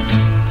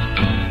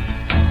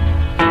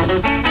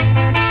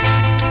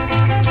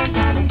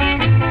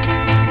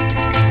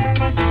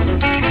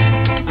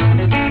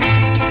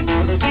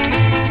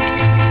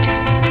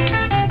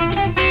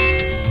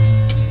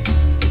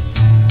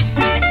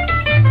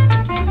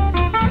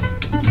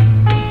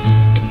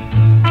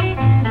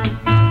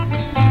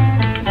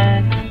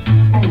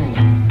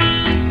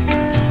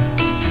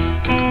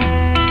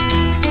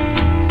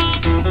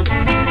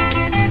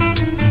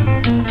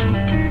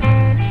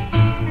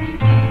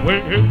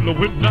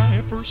 When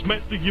I first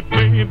met you,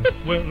 baby,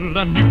 well,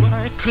 I knew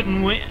I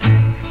couldn't win.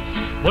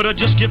 But I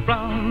just kept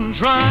on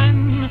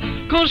trying,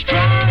 'cause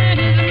trying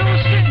is no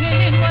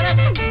sin. What a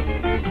fool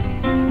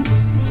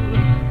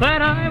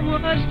that I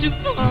was to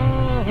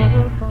fall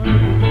for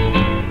you.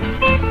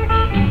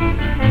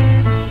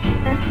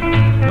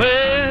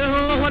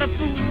 Well, what a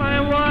fool I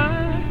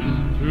was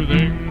to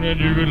think that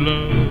you could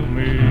love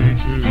me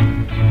too.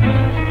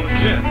 Oh,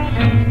 yeah.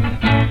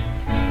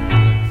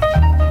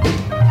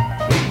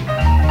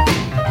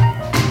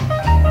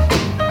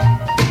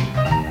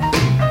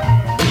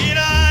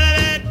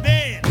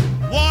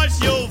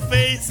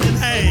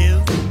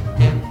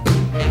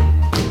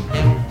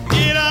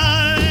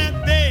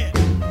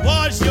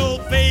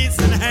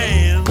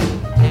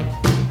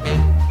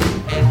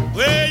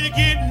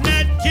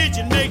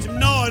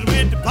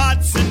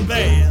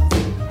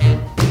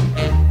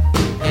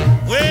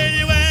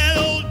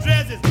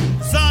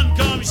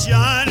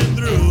 Shining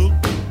through.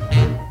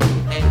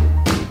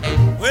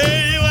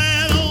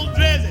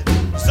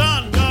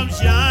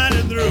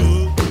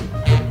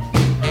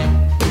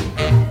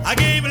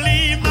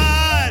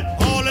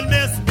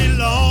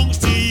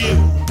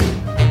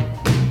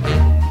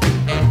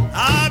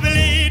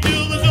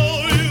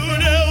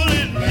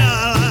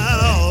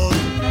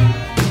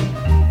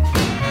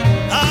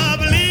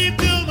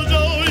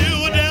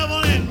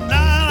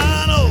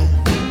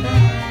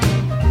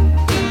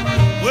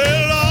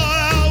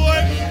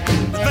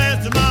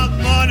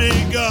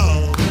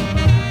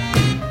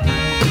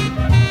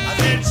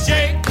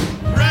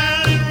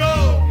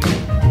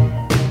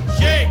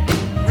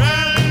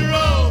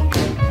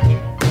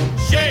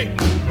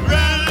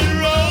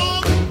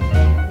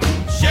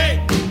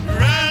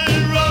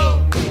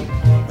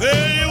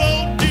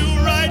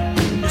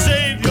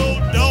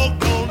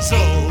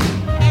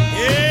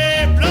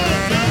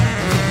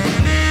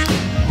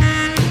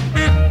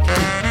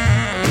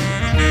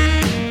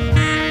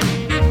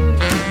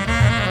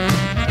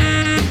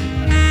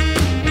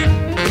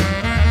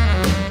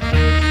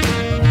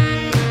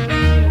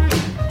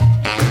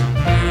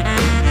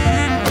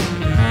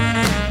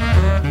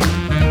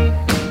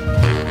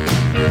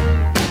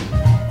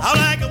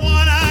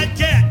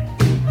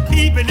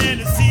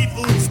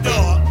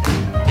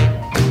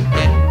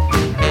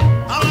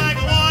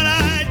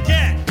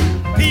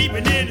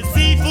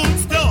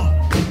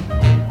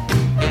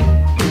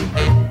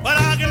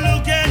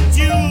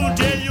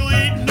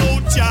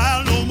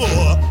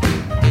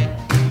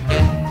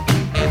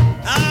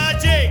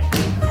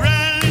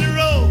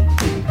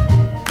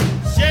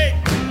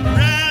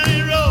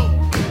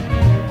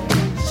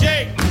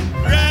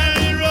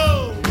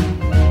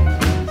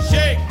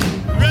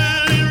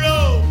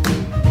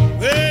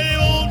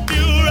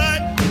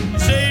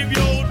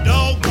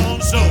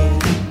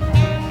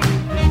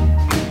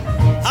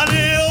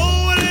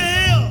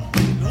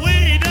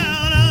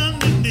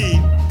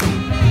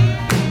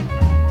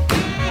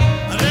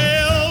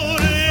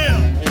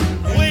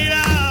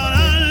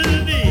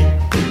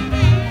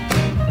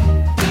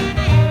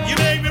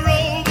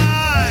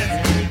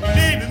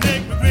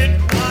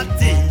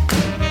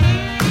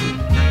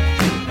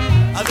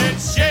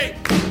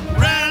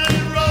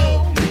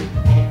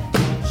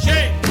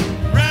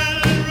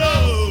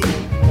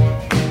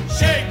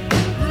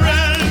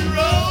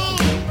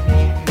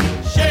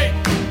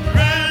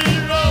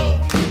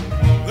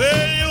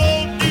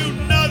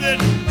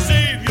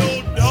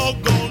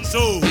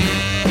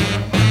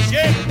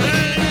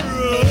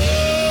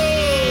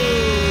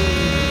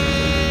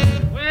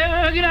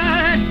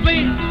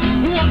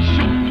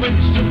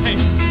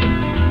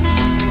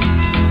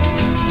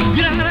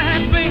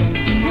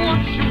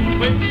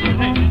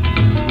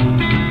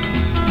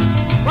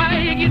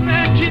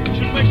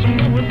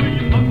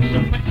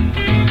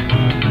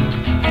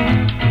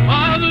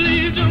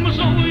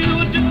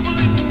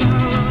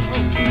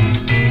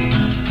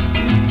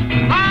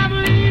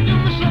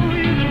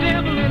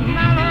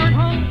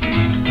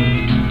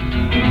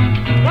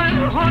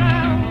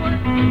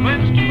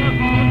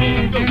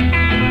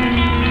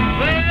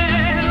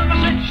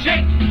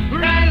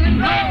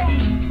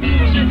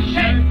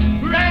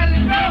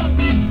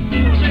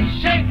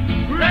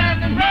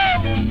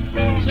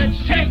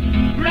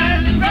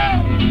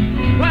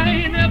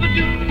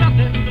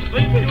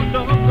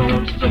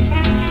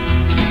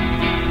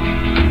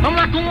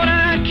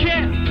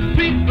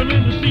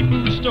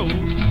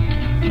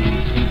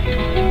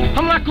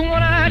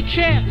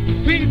 cat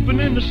peeping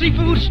in the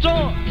seafood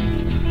store.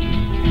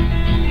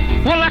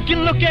 Well, I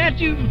can look at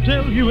you,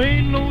 tell you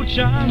ain't no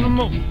child no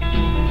more.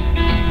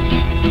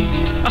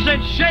 I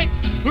said, shake,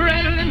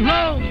 rattle, and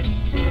roll.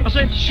 I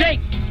said, shake,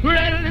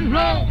 rattle, and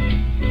roll.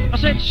 I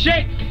said,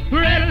 shake,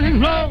 rattle,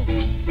 and roll.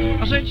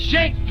 I said,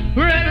 shake,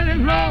 rattle,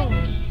 and roll.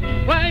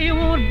 Why you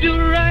won't do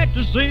right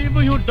to save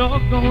your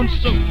doggone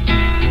soul?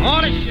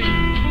 On a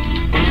shake.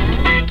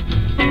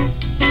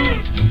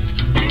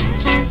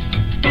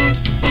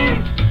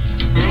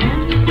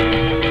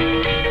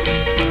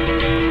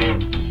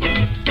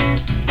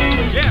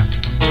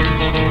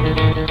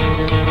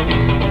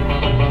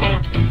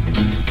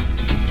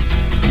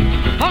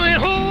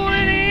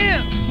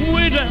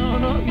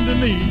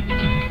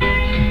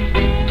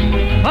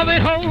 I've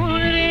been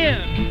holding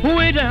it in,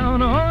 way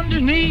down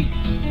underneath.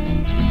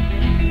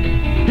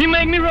 You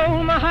make me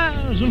roll my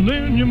eyes and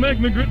then you make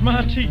me grit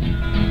my teeth.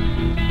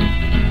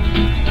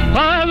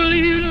 I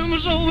believed in my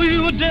soul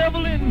you were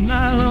devil in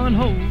nylon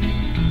hole.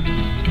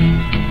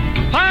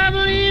 I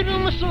believed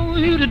in my soul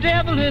you the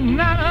devil in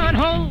nylon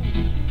hole.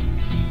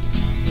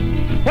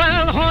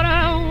 Well, the harder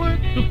I work,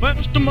 the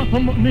faster my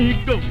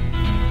money goes.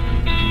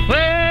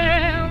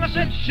 Well, I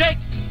said shake,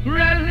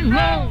 rattle, and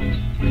roll.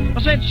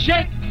 I said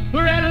shake,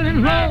 rattle,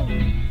 and roll.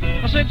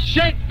 I said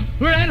shake,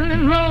 rattle,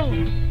 and roll.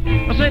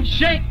 I said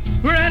shake,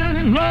 rattle,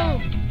 and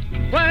roll.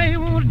 Why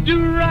you won't do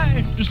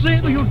right to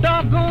save your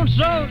doggone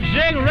soul?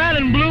 Shake,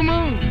 rattle, and blue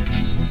moon.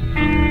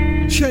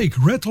 Shake,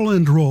 rattle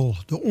and roll.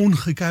 De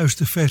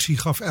ongekuiste versie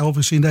gaf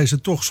Elvis in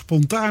deze toch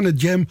spontane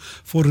jam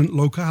voor een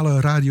lokale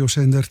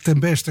radiozender ten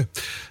beste.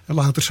 En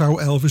later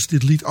zou Elvis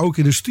dit lied ook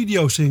in de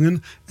studio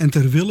zingen en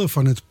ter wille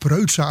van het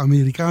preutse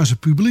Amerikaanse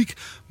publiek,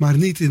 maar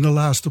niet in de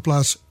laatste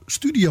plaats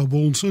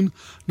studiobonzen,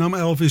 nam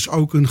Elvis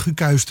ook een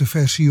gekuiste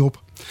versie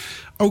op.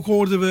 Ook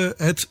hoorden we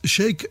het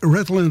Shake,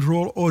 Rattle and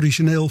Roll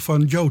origineel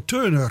van Joe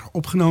Turner,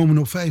 opgenomen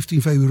op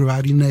 15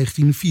 februari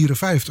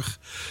 1954.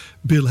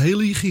 Bill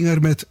Haley ging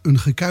er met een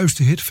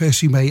gekuiste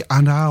hitversie mee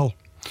aan de haal.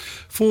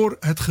 Voor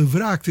het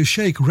gewraakte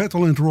Shake,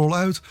 Rattle and Roll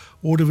uit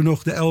hoorden we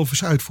nog de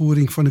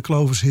Elvis-uitvoering van de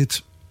Clovers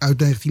hit uit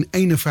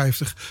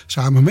 1951,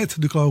 samen met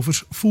de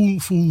Clovers Fool,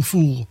 Fool,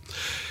 Fool.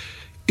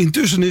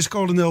 Intussen is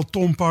kolonel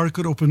Tom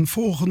Parker op een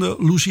volgende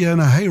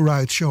Louisiana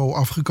Hayride show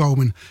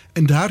afgekomen.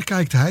 En daar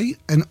kijkt hij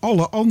en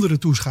alle andere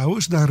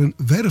toeschouwers naar een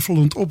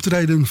wervelend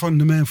optreden van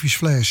de Memphis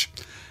Flash.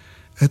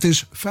 Het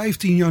is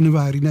 15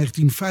 januari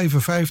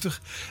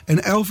 1955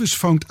 en Elvis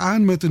vangt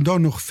aan met een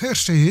dan nog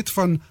verse hit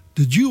van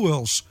The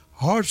Jewels,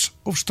 Hearts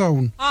of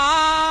Stone.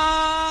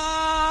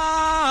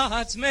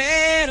 Hearts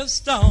made of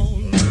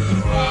stone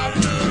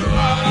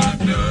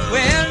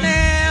will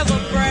never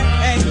break,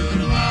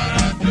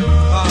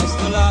 'cause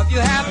the love you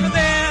have for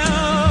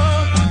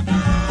them,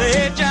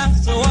 they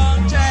just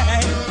won't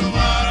take.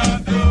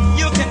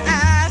 You can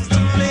ask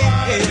them,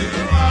 please,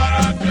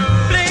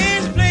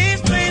 please,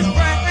 please, please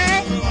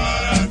pray,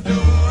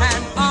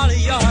 and all of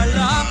your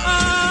love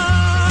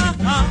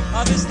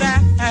is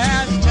that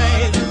has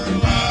changed.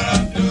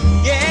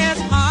 Yes,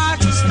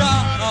 hearts of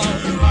stone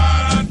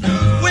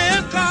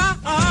will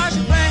cause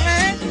you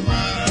pain,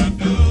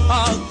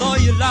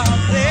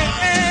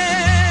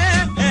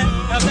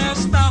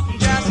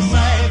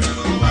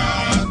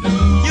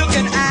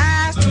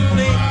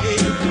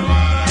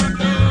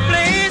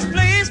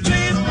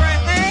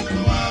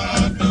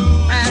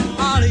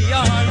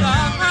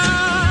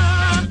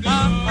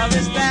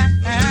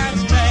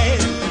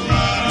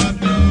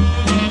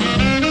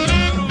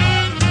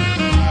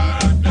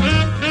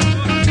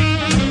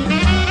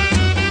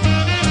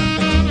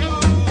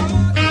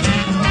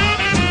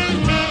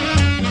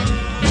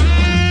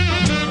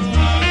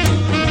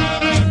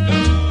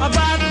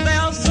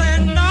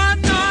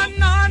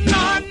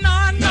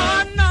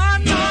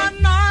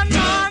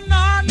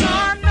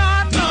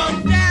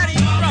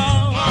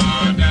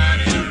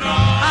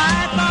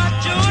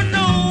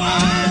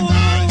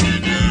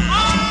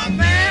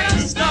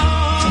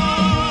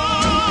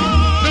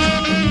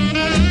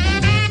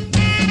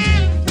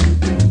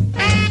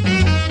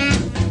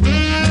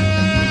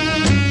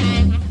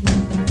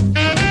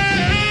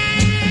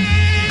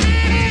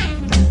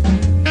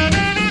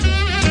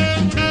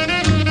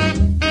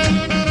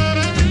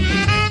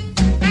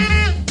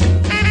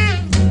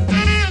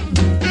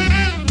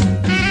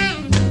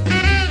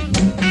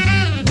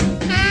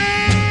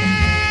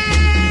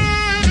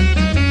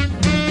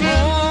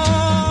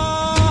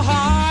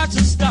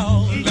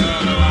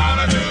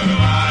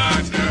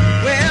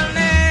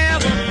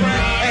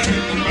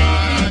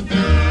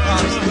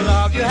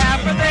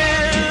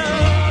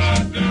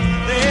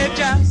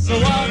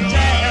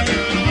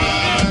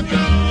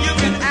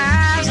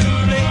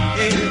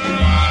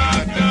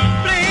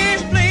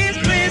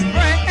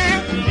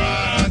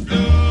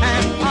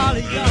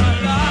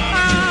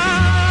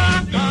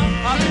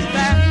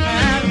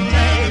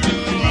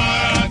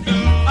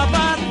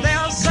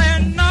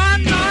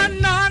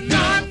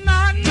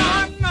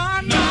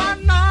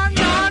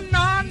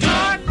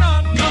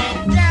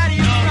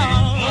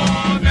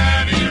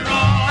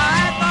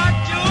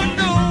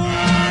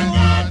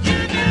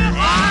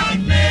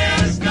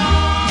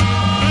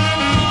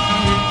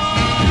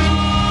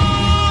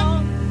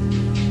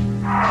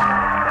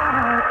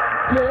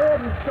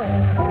 the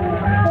storm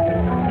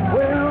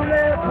will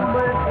never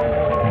break.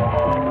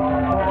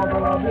 All the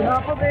love you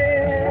have for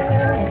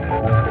them,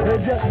 they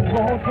just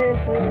won't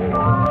take it.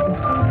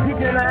 You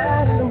can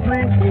ask them,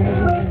 please,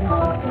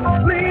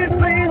 please,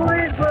 please,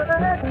 please,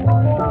 brother.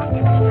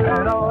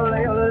 And all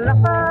your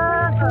love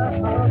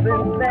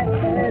is that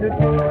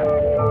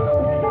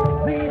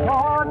these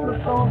hearts of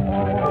stone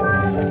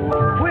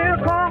will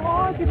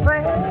call you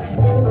back.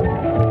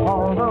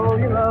 Although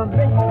you love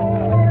me,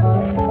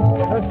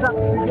 it's not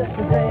just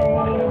a thing.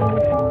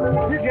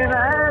 You can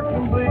ask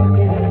them, please,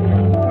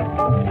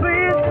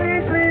 please,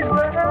 please, please,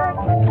 brother.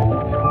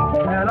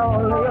 And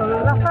all your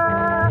love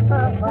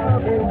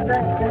is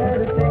that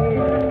thing.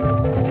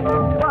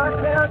 But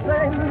they'll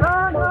say, no,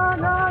 no,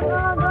 no,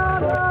 no, no,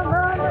 no,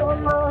 no,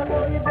 no, no,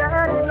 your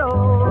daddy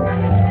knows.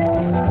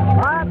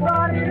 I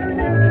thought you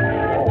knew.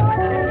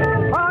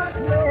 Heart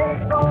may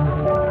go.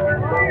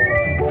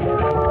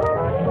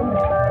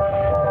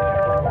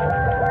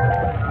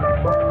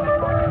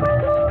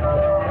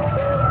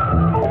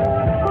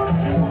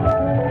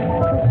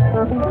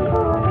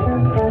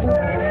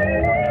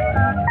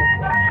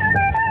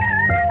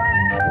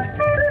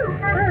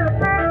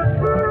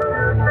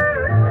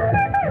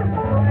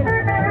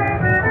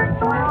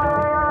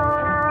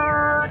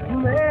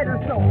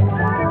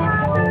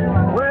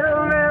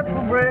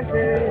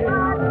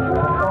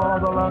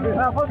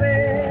 For them,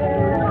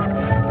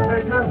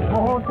 they just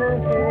won't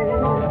take it.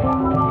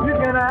 You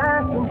can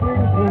ask them,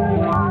 please,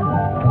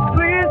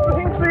 please,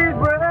 please, please,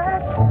 brother.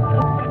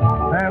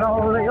 And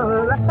all your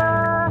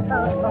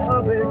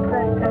love is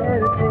that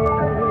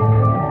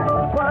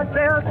but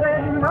they'll say,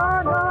 no,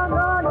 no,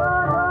 no, no,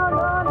 no,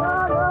 no, no,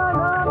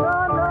 no, no,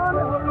 no,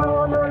 no,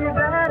 no, no, your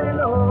daddy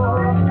knows.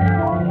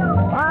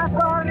 I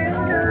thought it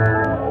knew.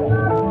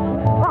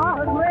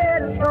 Heart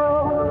made it so.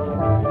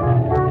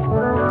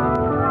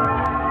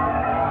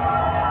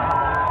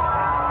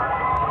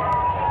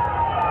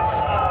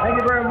 Thank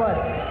you very much.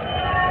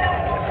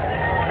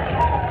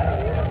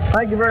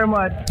 Thank you very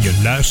much.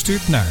 Je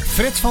luistert naar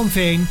Fred van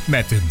Veen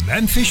met de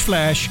Memphis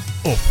Flash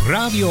op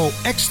Radio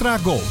Extra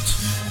Gold.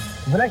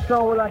 The next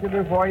song we'd like to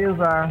do for you is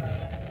our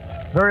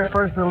very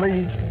first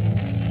release.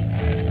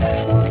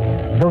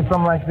 Do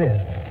something like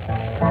this.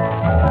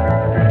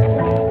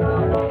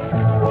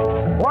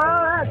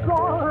 Well, that's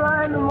all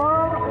right,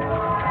 Mama.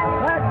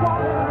 That's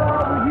all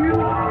right with you.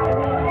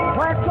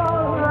 That's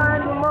all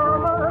right,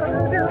 Mama.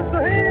 Just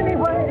any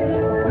way to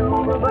do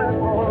the best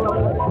for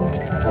us.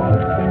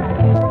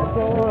 That's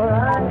all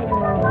right.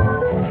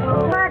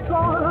 That's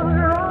all right,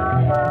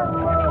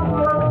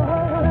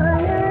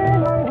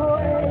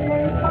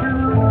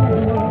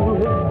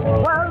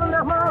 well,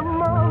 now my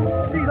mama,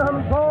 she done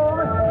told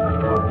me,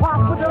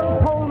 Papa done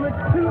told me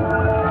too.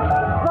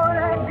 So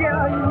that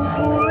girl you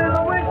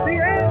fooling with, she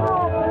ain't no.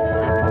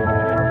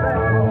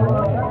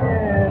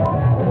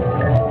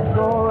 That's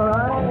all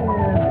right.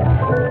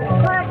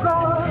 That's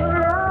all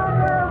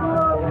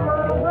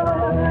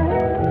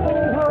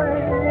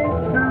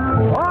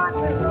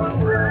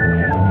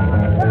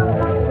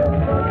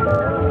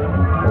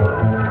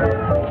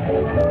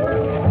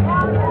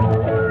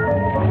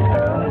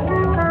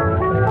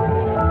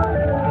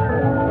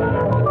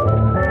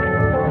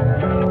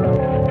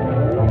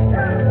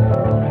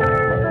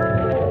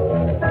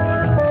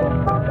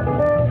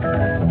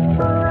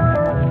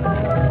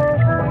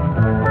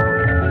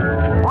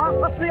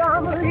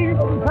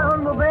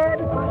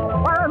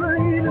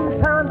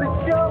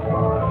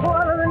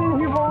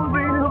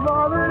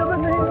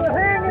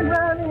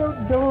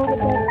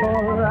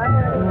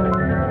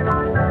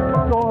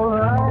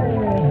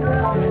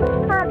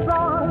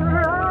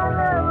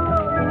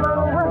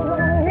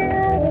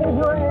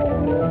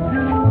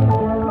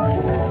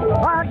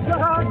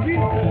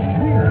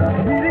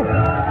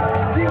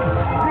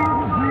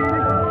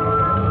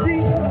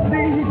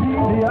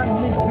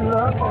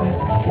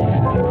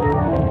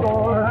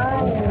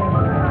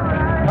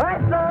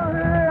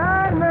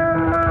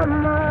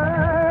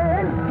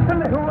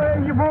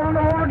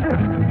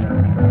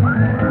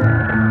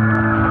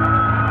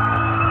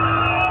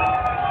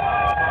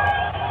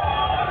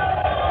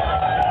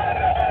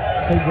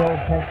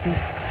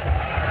Texas.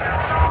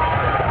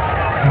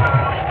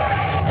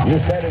 You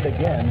said it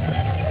again.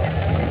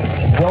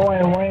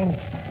 Joanne Wayne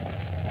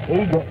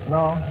Eagle,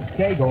 no,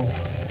 Kegel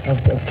of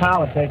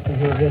politics is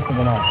hier wisten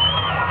we nog.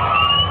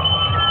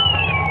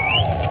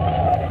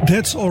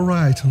 That's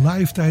Alright,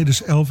 live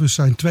tijdens Elvis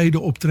zijn tweede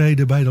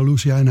optreden bij de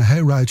Louisiana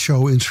Hayride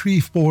Show in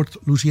Shreveport,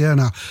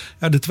 Louisiana.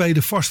 Ja, de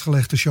tweede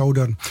vastgelegde show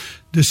dan.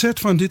 De set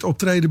van dit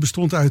optreden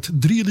bestond uit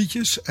 3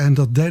 liedjes en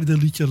dat derde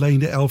liedje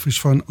leende Elvis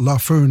van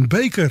LaFern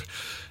Baker.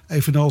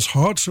 Evenals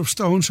Hearts of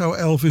Stone zou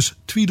Elvis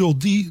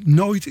Tweedledee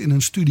nooit in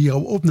een studio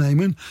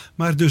opnemen,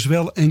 maar dus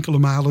wel enkele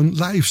malen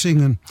live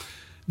zingen.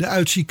 De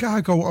uit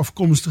Chicago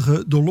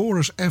afkomstige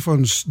Dolores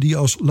Evans, die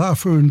als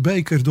LaFern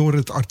Baker door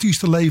het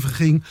artiestenleven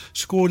ging,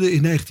 scoorde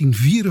in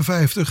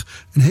 1954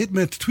 een hit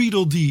met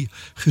Tweedledee,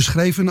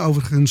 geschreven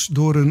overigens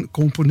door een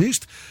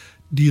componist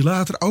die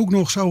later ook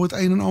nog zo het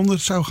een en ander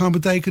zou gaan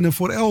betekenen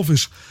voor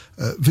Elvis,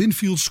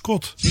 Winfield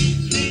Scott.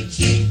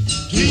 Tweedledee,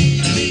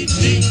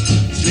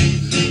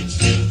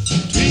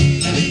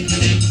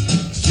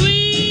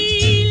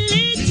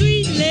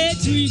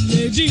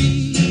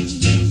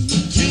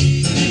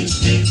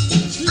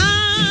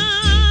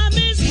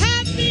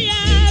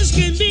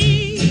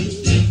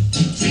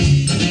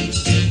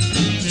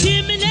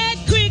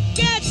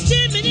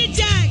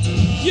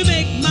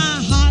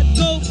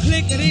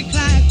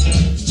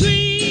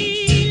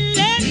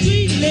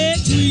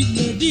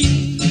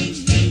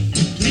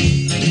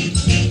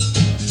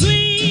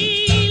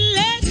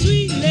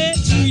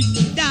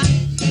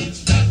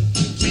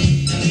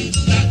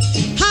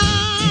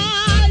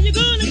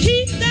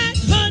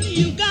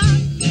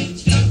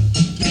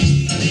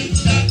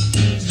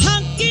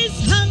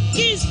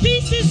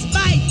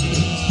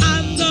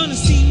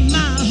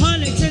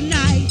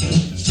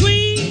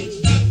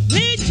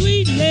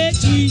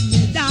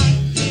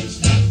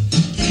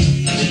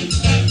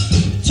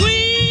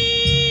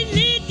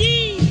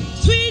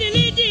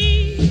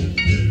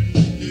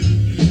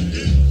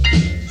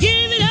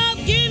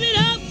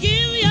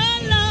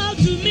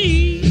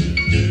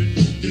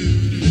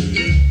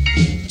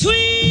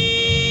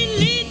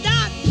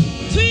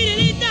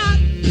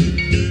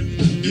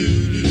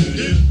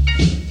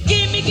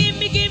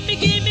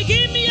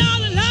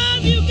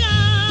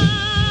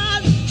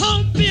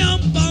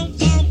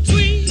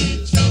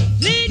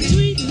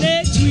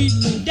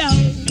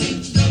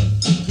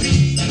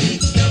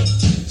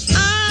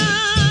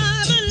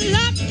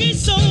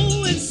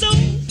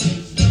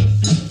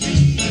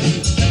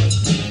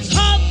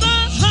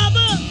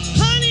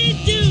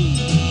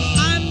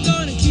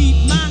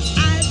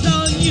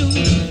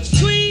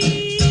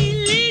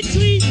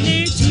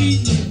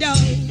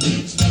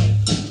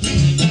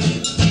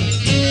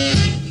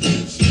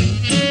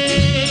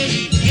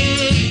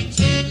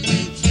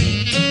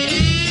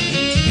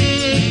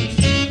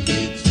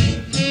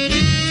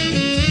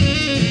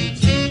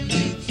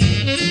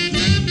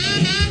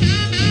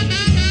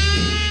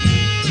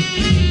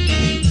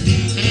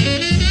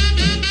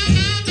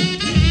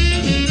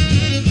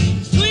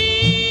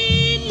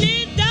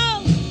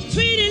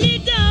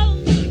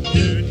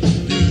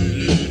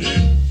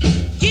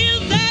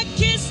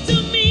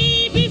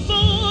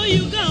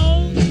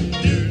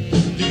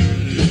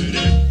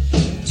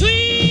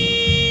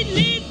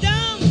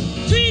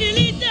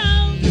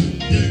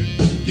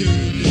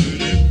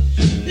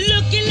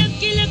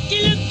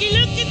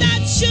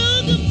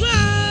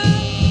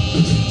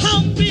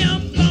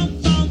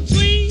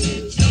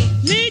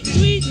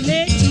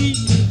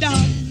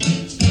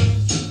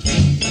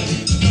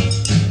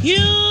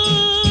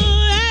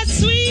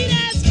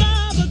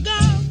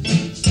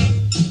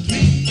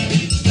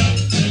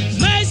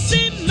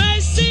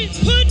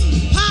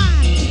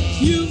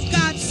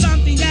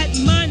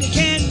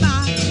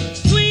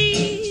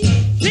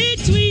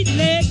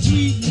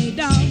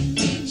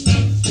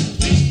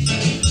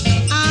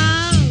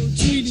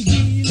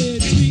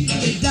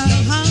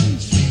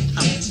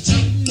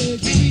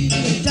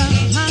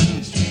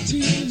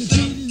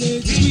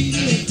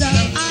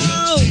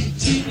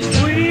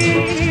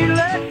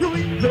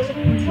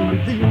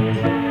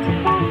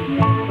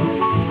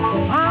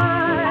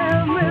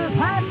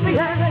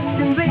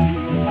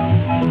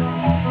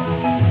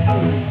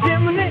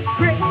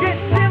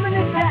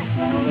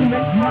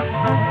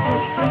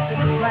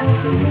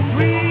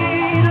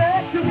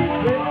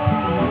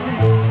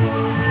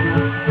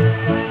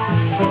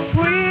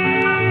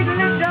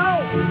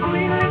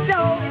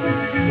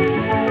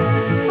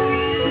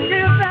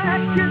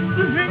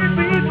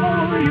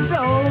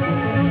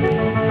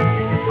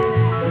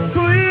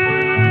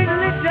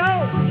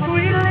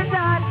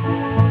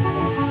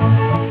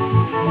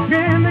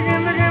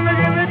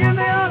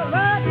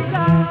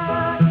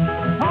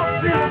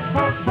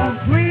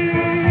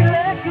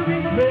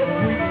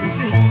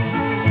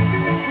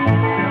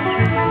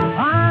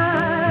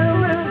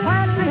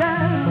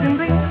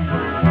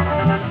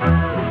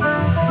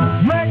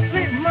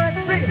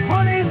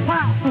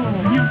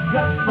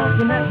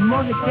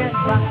 money can't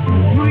buy.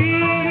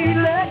 Sweet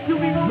love to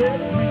be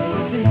blessed.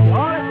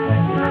 All right.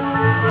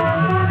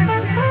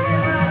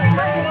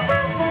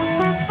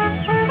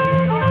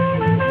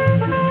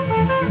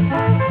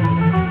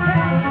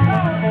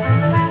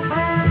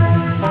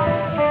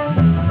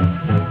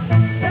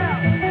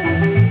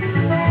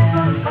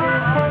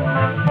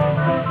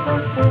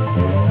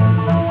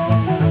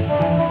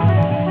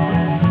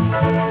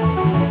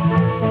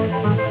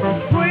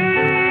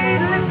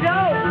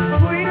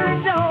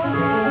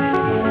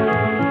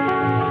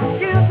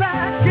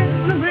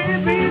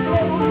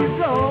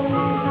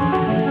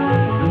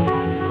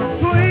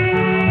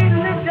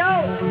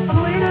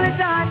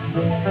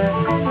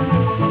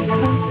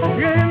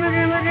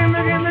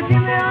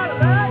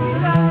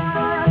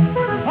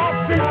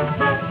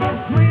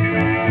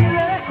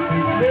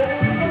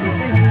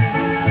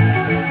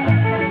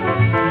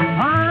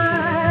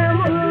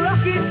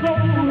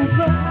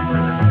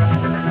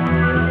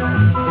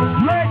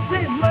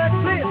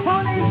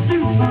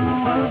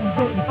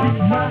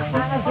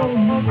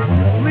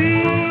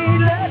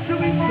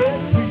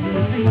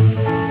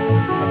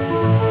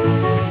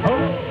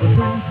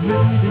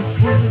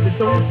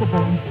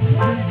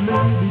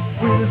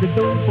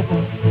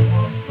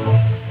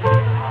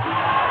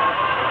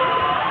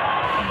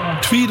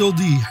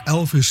 Tweedledee,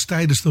 Elvis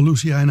tijdens de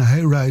Louisiana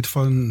Hayride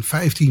van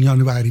 15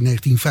 januari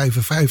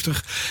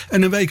 1955.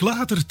 En een week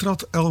later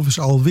trad Elvis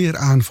alweer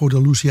aan voor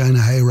de Louisiana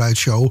Hayride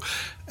Show.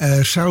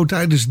 Er zou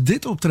tijdens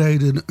dit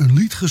optreden een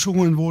lied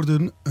gezongen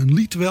worden. Een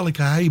lied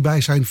welke hij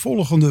bij zijn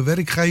volgende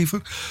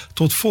werkgever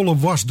tot volle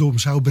wasdom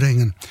zou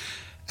brengen.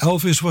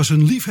 Elvis was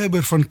een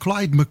liefhebber van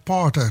Clyde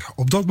McParter,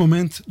 op dat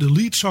moment de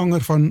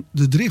leadzanger van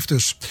de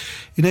Drifters.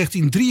 In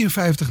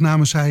 1953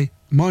 namen zij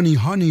Money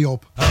Honey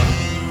op.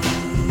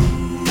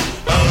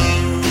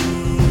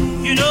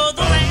 You know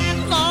the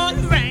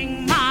landlord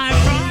rang my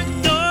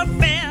front door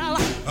bell.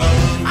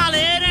 I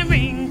let him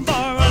ring for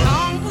a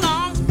long,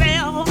 long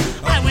spell.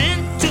 I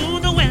went to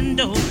the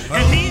window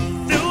and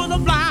peeped through the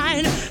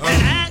blind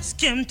and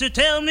asked him to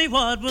tell me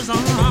what was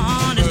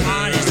on his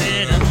mind. He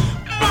said,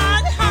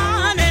 "Money,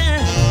 honey,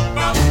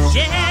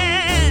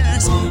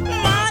 yes,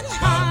 money,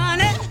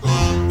 honey,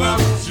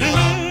 money,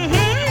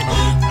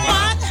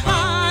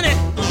 honey.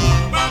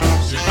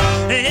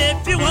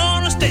 If you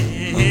wanna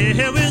stay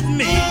here with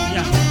me."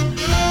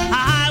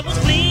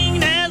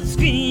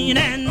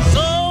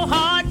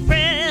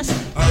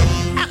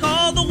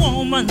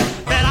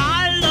 That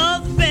I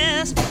love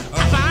best.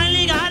 I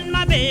finally got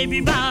my baby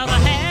about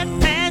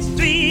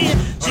 3:30.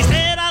 She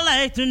said, "I'd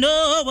like to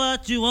know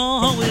what you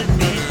want with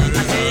me."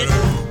 I said,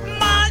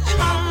 "Money,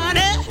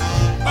 honey,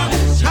 money,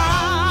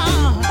 honey,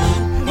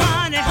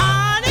 money,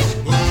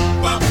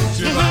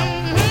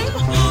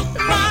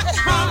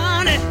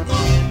 honey.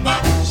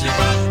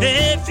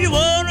 If you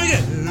wanna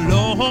get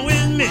along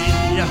with me."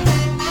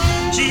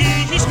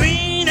 She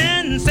screamed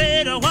and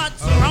said,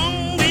 "What's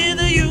wrong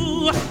with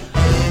you?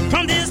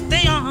 From this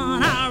day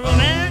on, our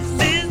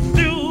romance is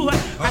through."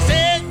 I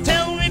said,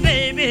 "Tell me,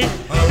 baby,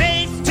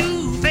 face to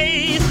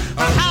face,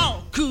 how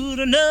could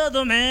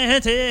another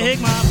man take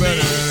my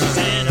place?" She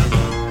said,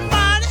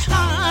 "Money,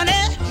 honey,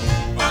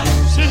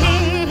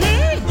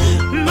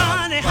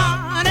 money,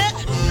 honey,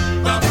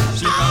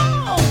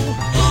 oh,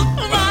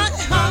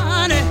 money,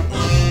 honey.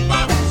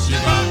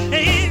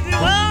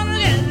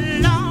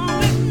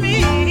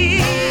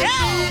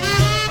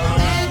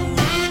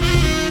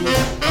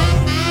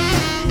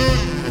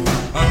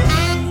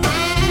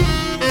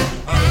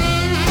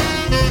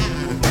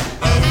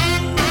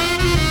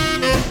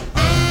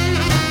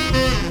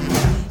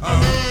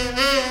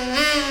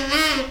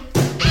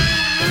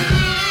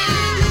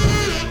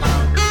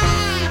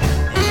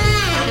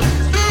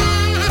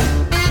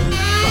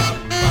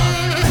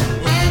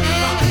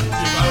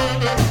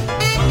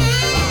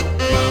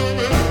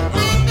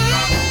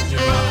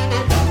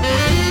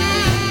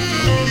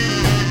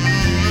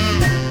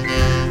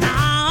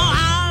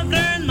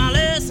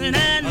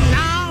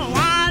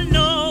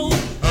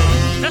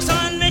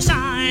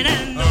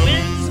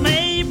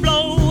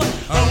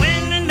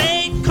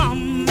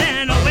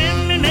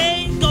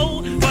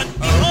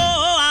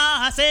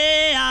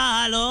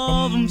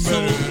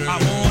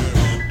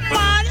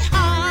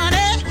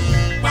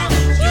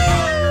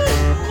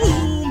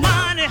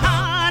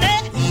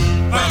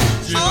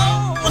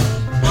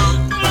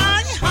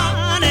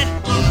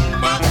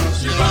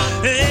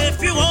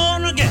 If you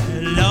wanna get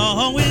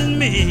along with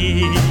me,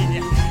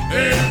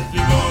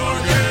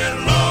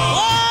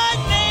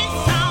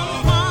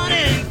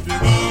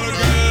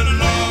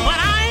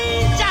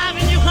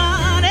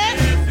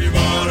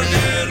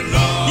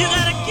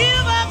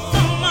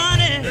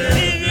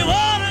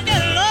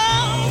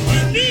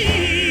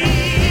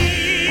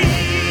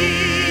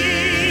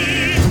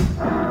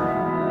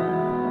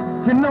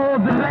 You know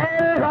the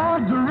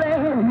landlord's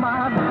ring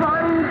my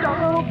front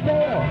door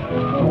bell.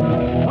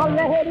 I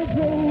let it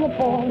ring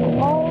for a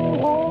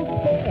long, long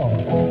spell.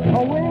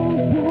 I went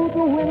to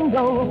the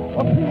window,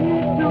 I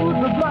peeped through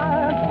the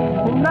blind,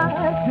 and I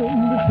asked him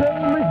to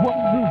tell me what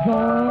was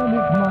on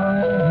his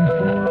mind. He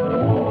said,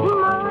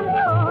 "Money,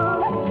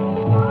 honey,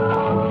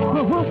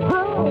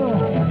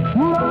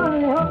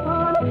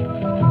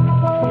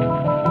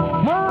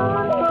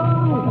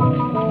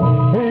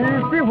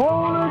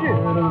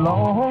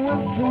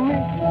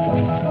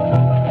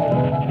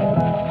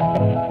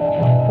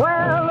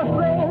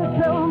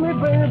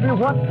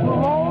 much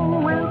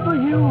along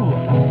with you.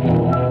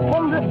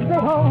 From this day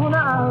on,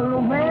 our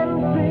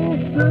romance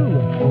is through.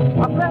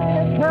 I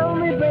said, tell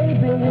me,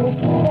 baby,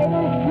 say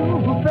it's true,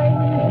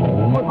 baby.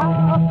 But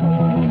how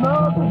could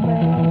another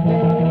man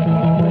say?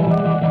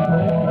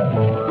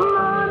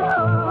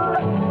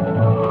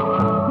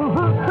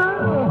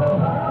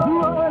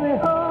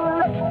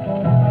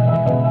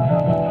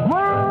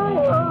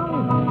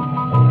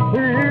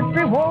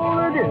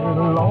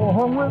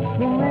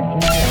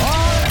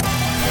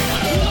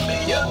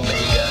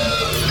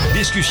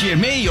 Discussieer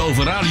mee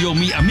over Radio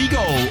Mi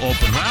Amigo op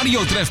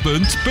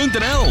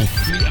radiotrefpunt.nl.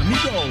 Mi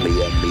Amigo.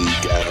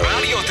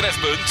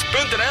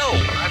 Radiotrefpunt.nl.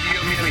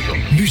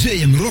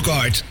 Museum Rock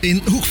Art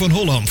in Hoek van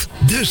Holland.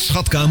 De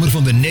schatkamer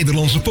van de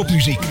Nederlandse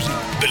popmuziek.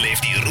 Beleef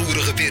die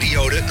roerige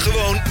periode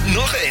gewoon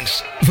nog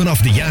eens. Vanaf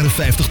de jaren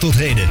 50 tot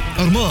heden.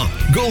 Armand,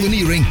 Golden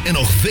Earring en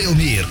nog veel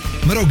meer.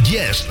 Maar ook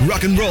jazz,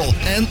 rock'n'roll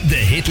en de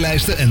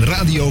hitlijsten en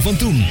radio van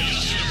toen.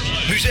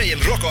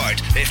 Museum Rock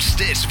Art heeft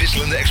steeds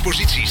wisselende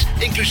exposities,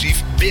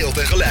 inclusief beeld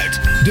en geluid.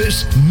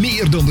 Dus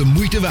meer dan de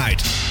moeite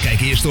waard.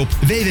 Kijk eerst op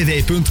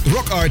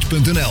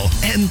www.rockart.nl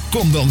en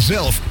kom dan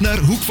zelf naar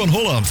Hoek van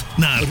Holland,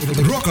 naar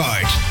Rock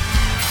Art.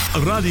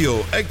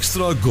 Radio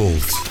Extra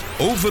Gold.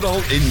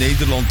 Overal in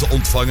Nederland te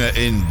ontvangen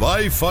in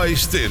wifi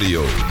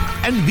stereo.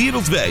 En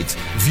wereldwijd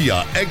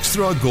via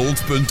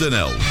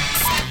extragold.nl.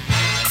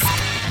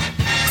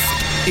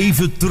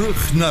 Even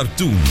terug naar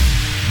toen.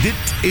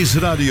 Dit is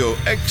Radio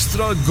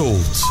Extra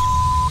Gold.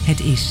 Het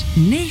is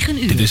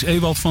 9 uur. Dit is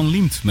Ewald van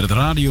Liemt met het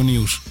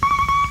radionieuws.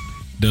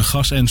 De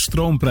gas- en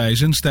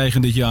stroomprijzen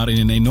stijgen dit jaar in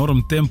een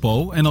enorm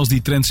tempo. En als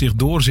die trend zich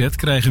doorzet,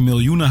 krijgen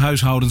miljoenen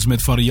huishoudens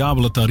met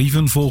variabele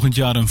tarieven volgend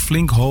jaar een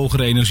flink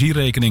hogere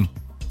energierekening.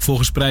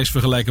 Volgens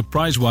prijsvergelijker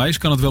Pricewise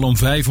kan het wel om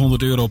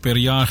 €500 per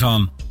jaar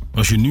gaan.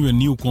 Als je nu een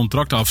nieuw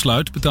contract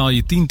afsluit, betaal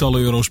je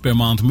tientallen euro's per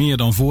maand meer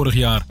dan vorig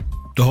jaar.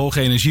 De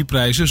hoge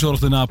energieprijzen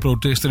zorgden na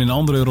protesten in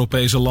andere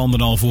Europese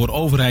landen al voor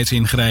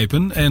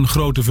overheidsingrijpen en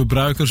grote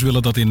verbruikers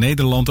willen dat in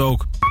Nederland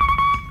ook.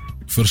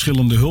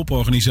 Verschillende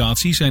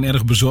hulporganisaties zijn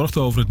erg bezorgd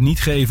over het niet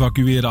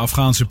geëvacueerde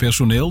Afghaanse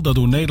personeel dat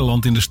door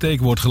Nederland in de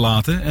steek wordt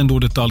gelaten en door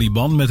de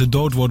Taliban met de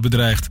dood wordt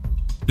bedreigd.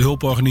 De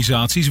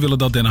hulporganisaties willen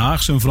dat Den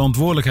Haag zijn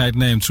verantwoordelijkheid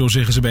neemt, zo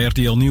zeggen ze bij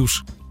RTL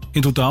Nieuws.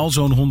 In totaal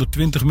zo'n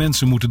 120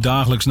 mensen moeten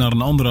dagelijks naar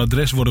een ander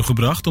adres worden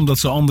gebracht omdat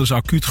ze anders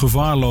acuut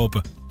gevaar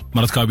lopen.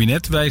 Maar het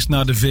kabinet wijst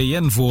naar de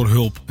VN voor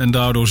hulp en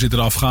daardoor zitten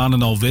de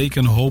Afghanen al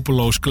weken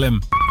hopeloos klem.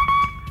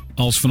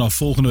 Als vanaf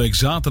volgende week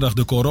zaterdag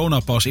de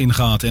coronapas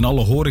ingaat en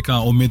alle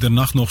horeca om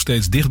middernacht nog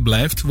steeds dicht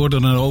blijft,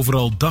 worden er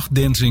overal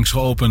dagdancings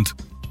geopend.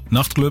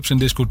 Nachtclubs en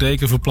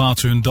discotheken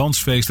verplaatsen hun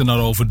dansfeesten naar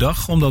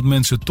overdag omdat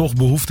mensen toch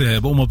behoefte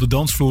hebben om op de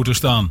dansvloer te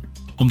staan.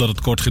 Omdat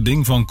het kort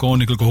geding van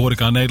Koninklijke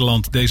Horeca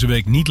Nederland deze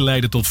week niet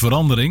leidde tot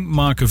verandering,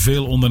 maken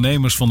veel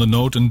ondernemers van de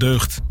nood een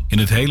deugd. In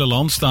het hele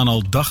land staan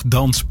al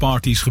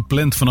dagdansparties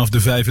gepland vanaf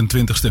de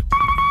 25e.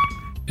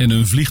 En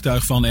een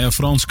vliegtuig van Air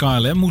France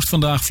KLM moest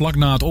vandaag vlak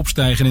na het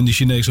opstijgen in de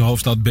Chinese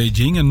hoofdstad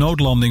Beijing een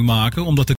noodlanding maken omdat de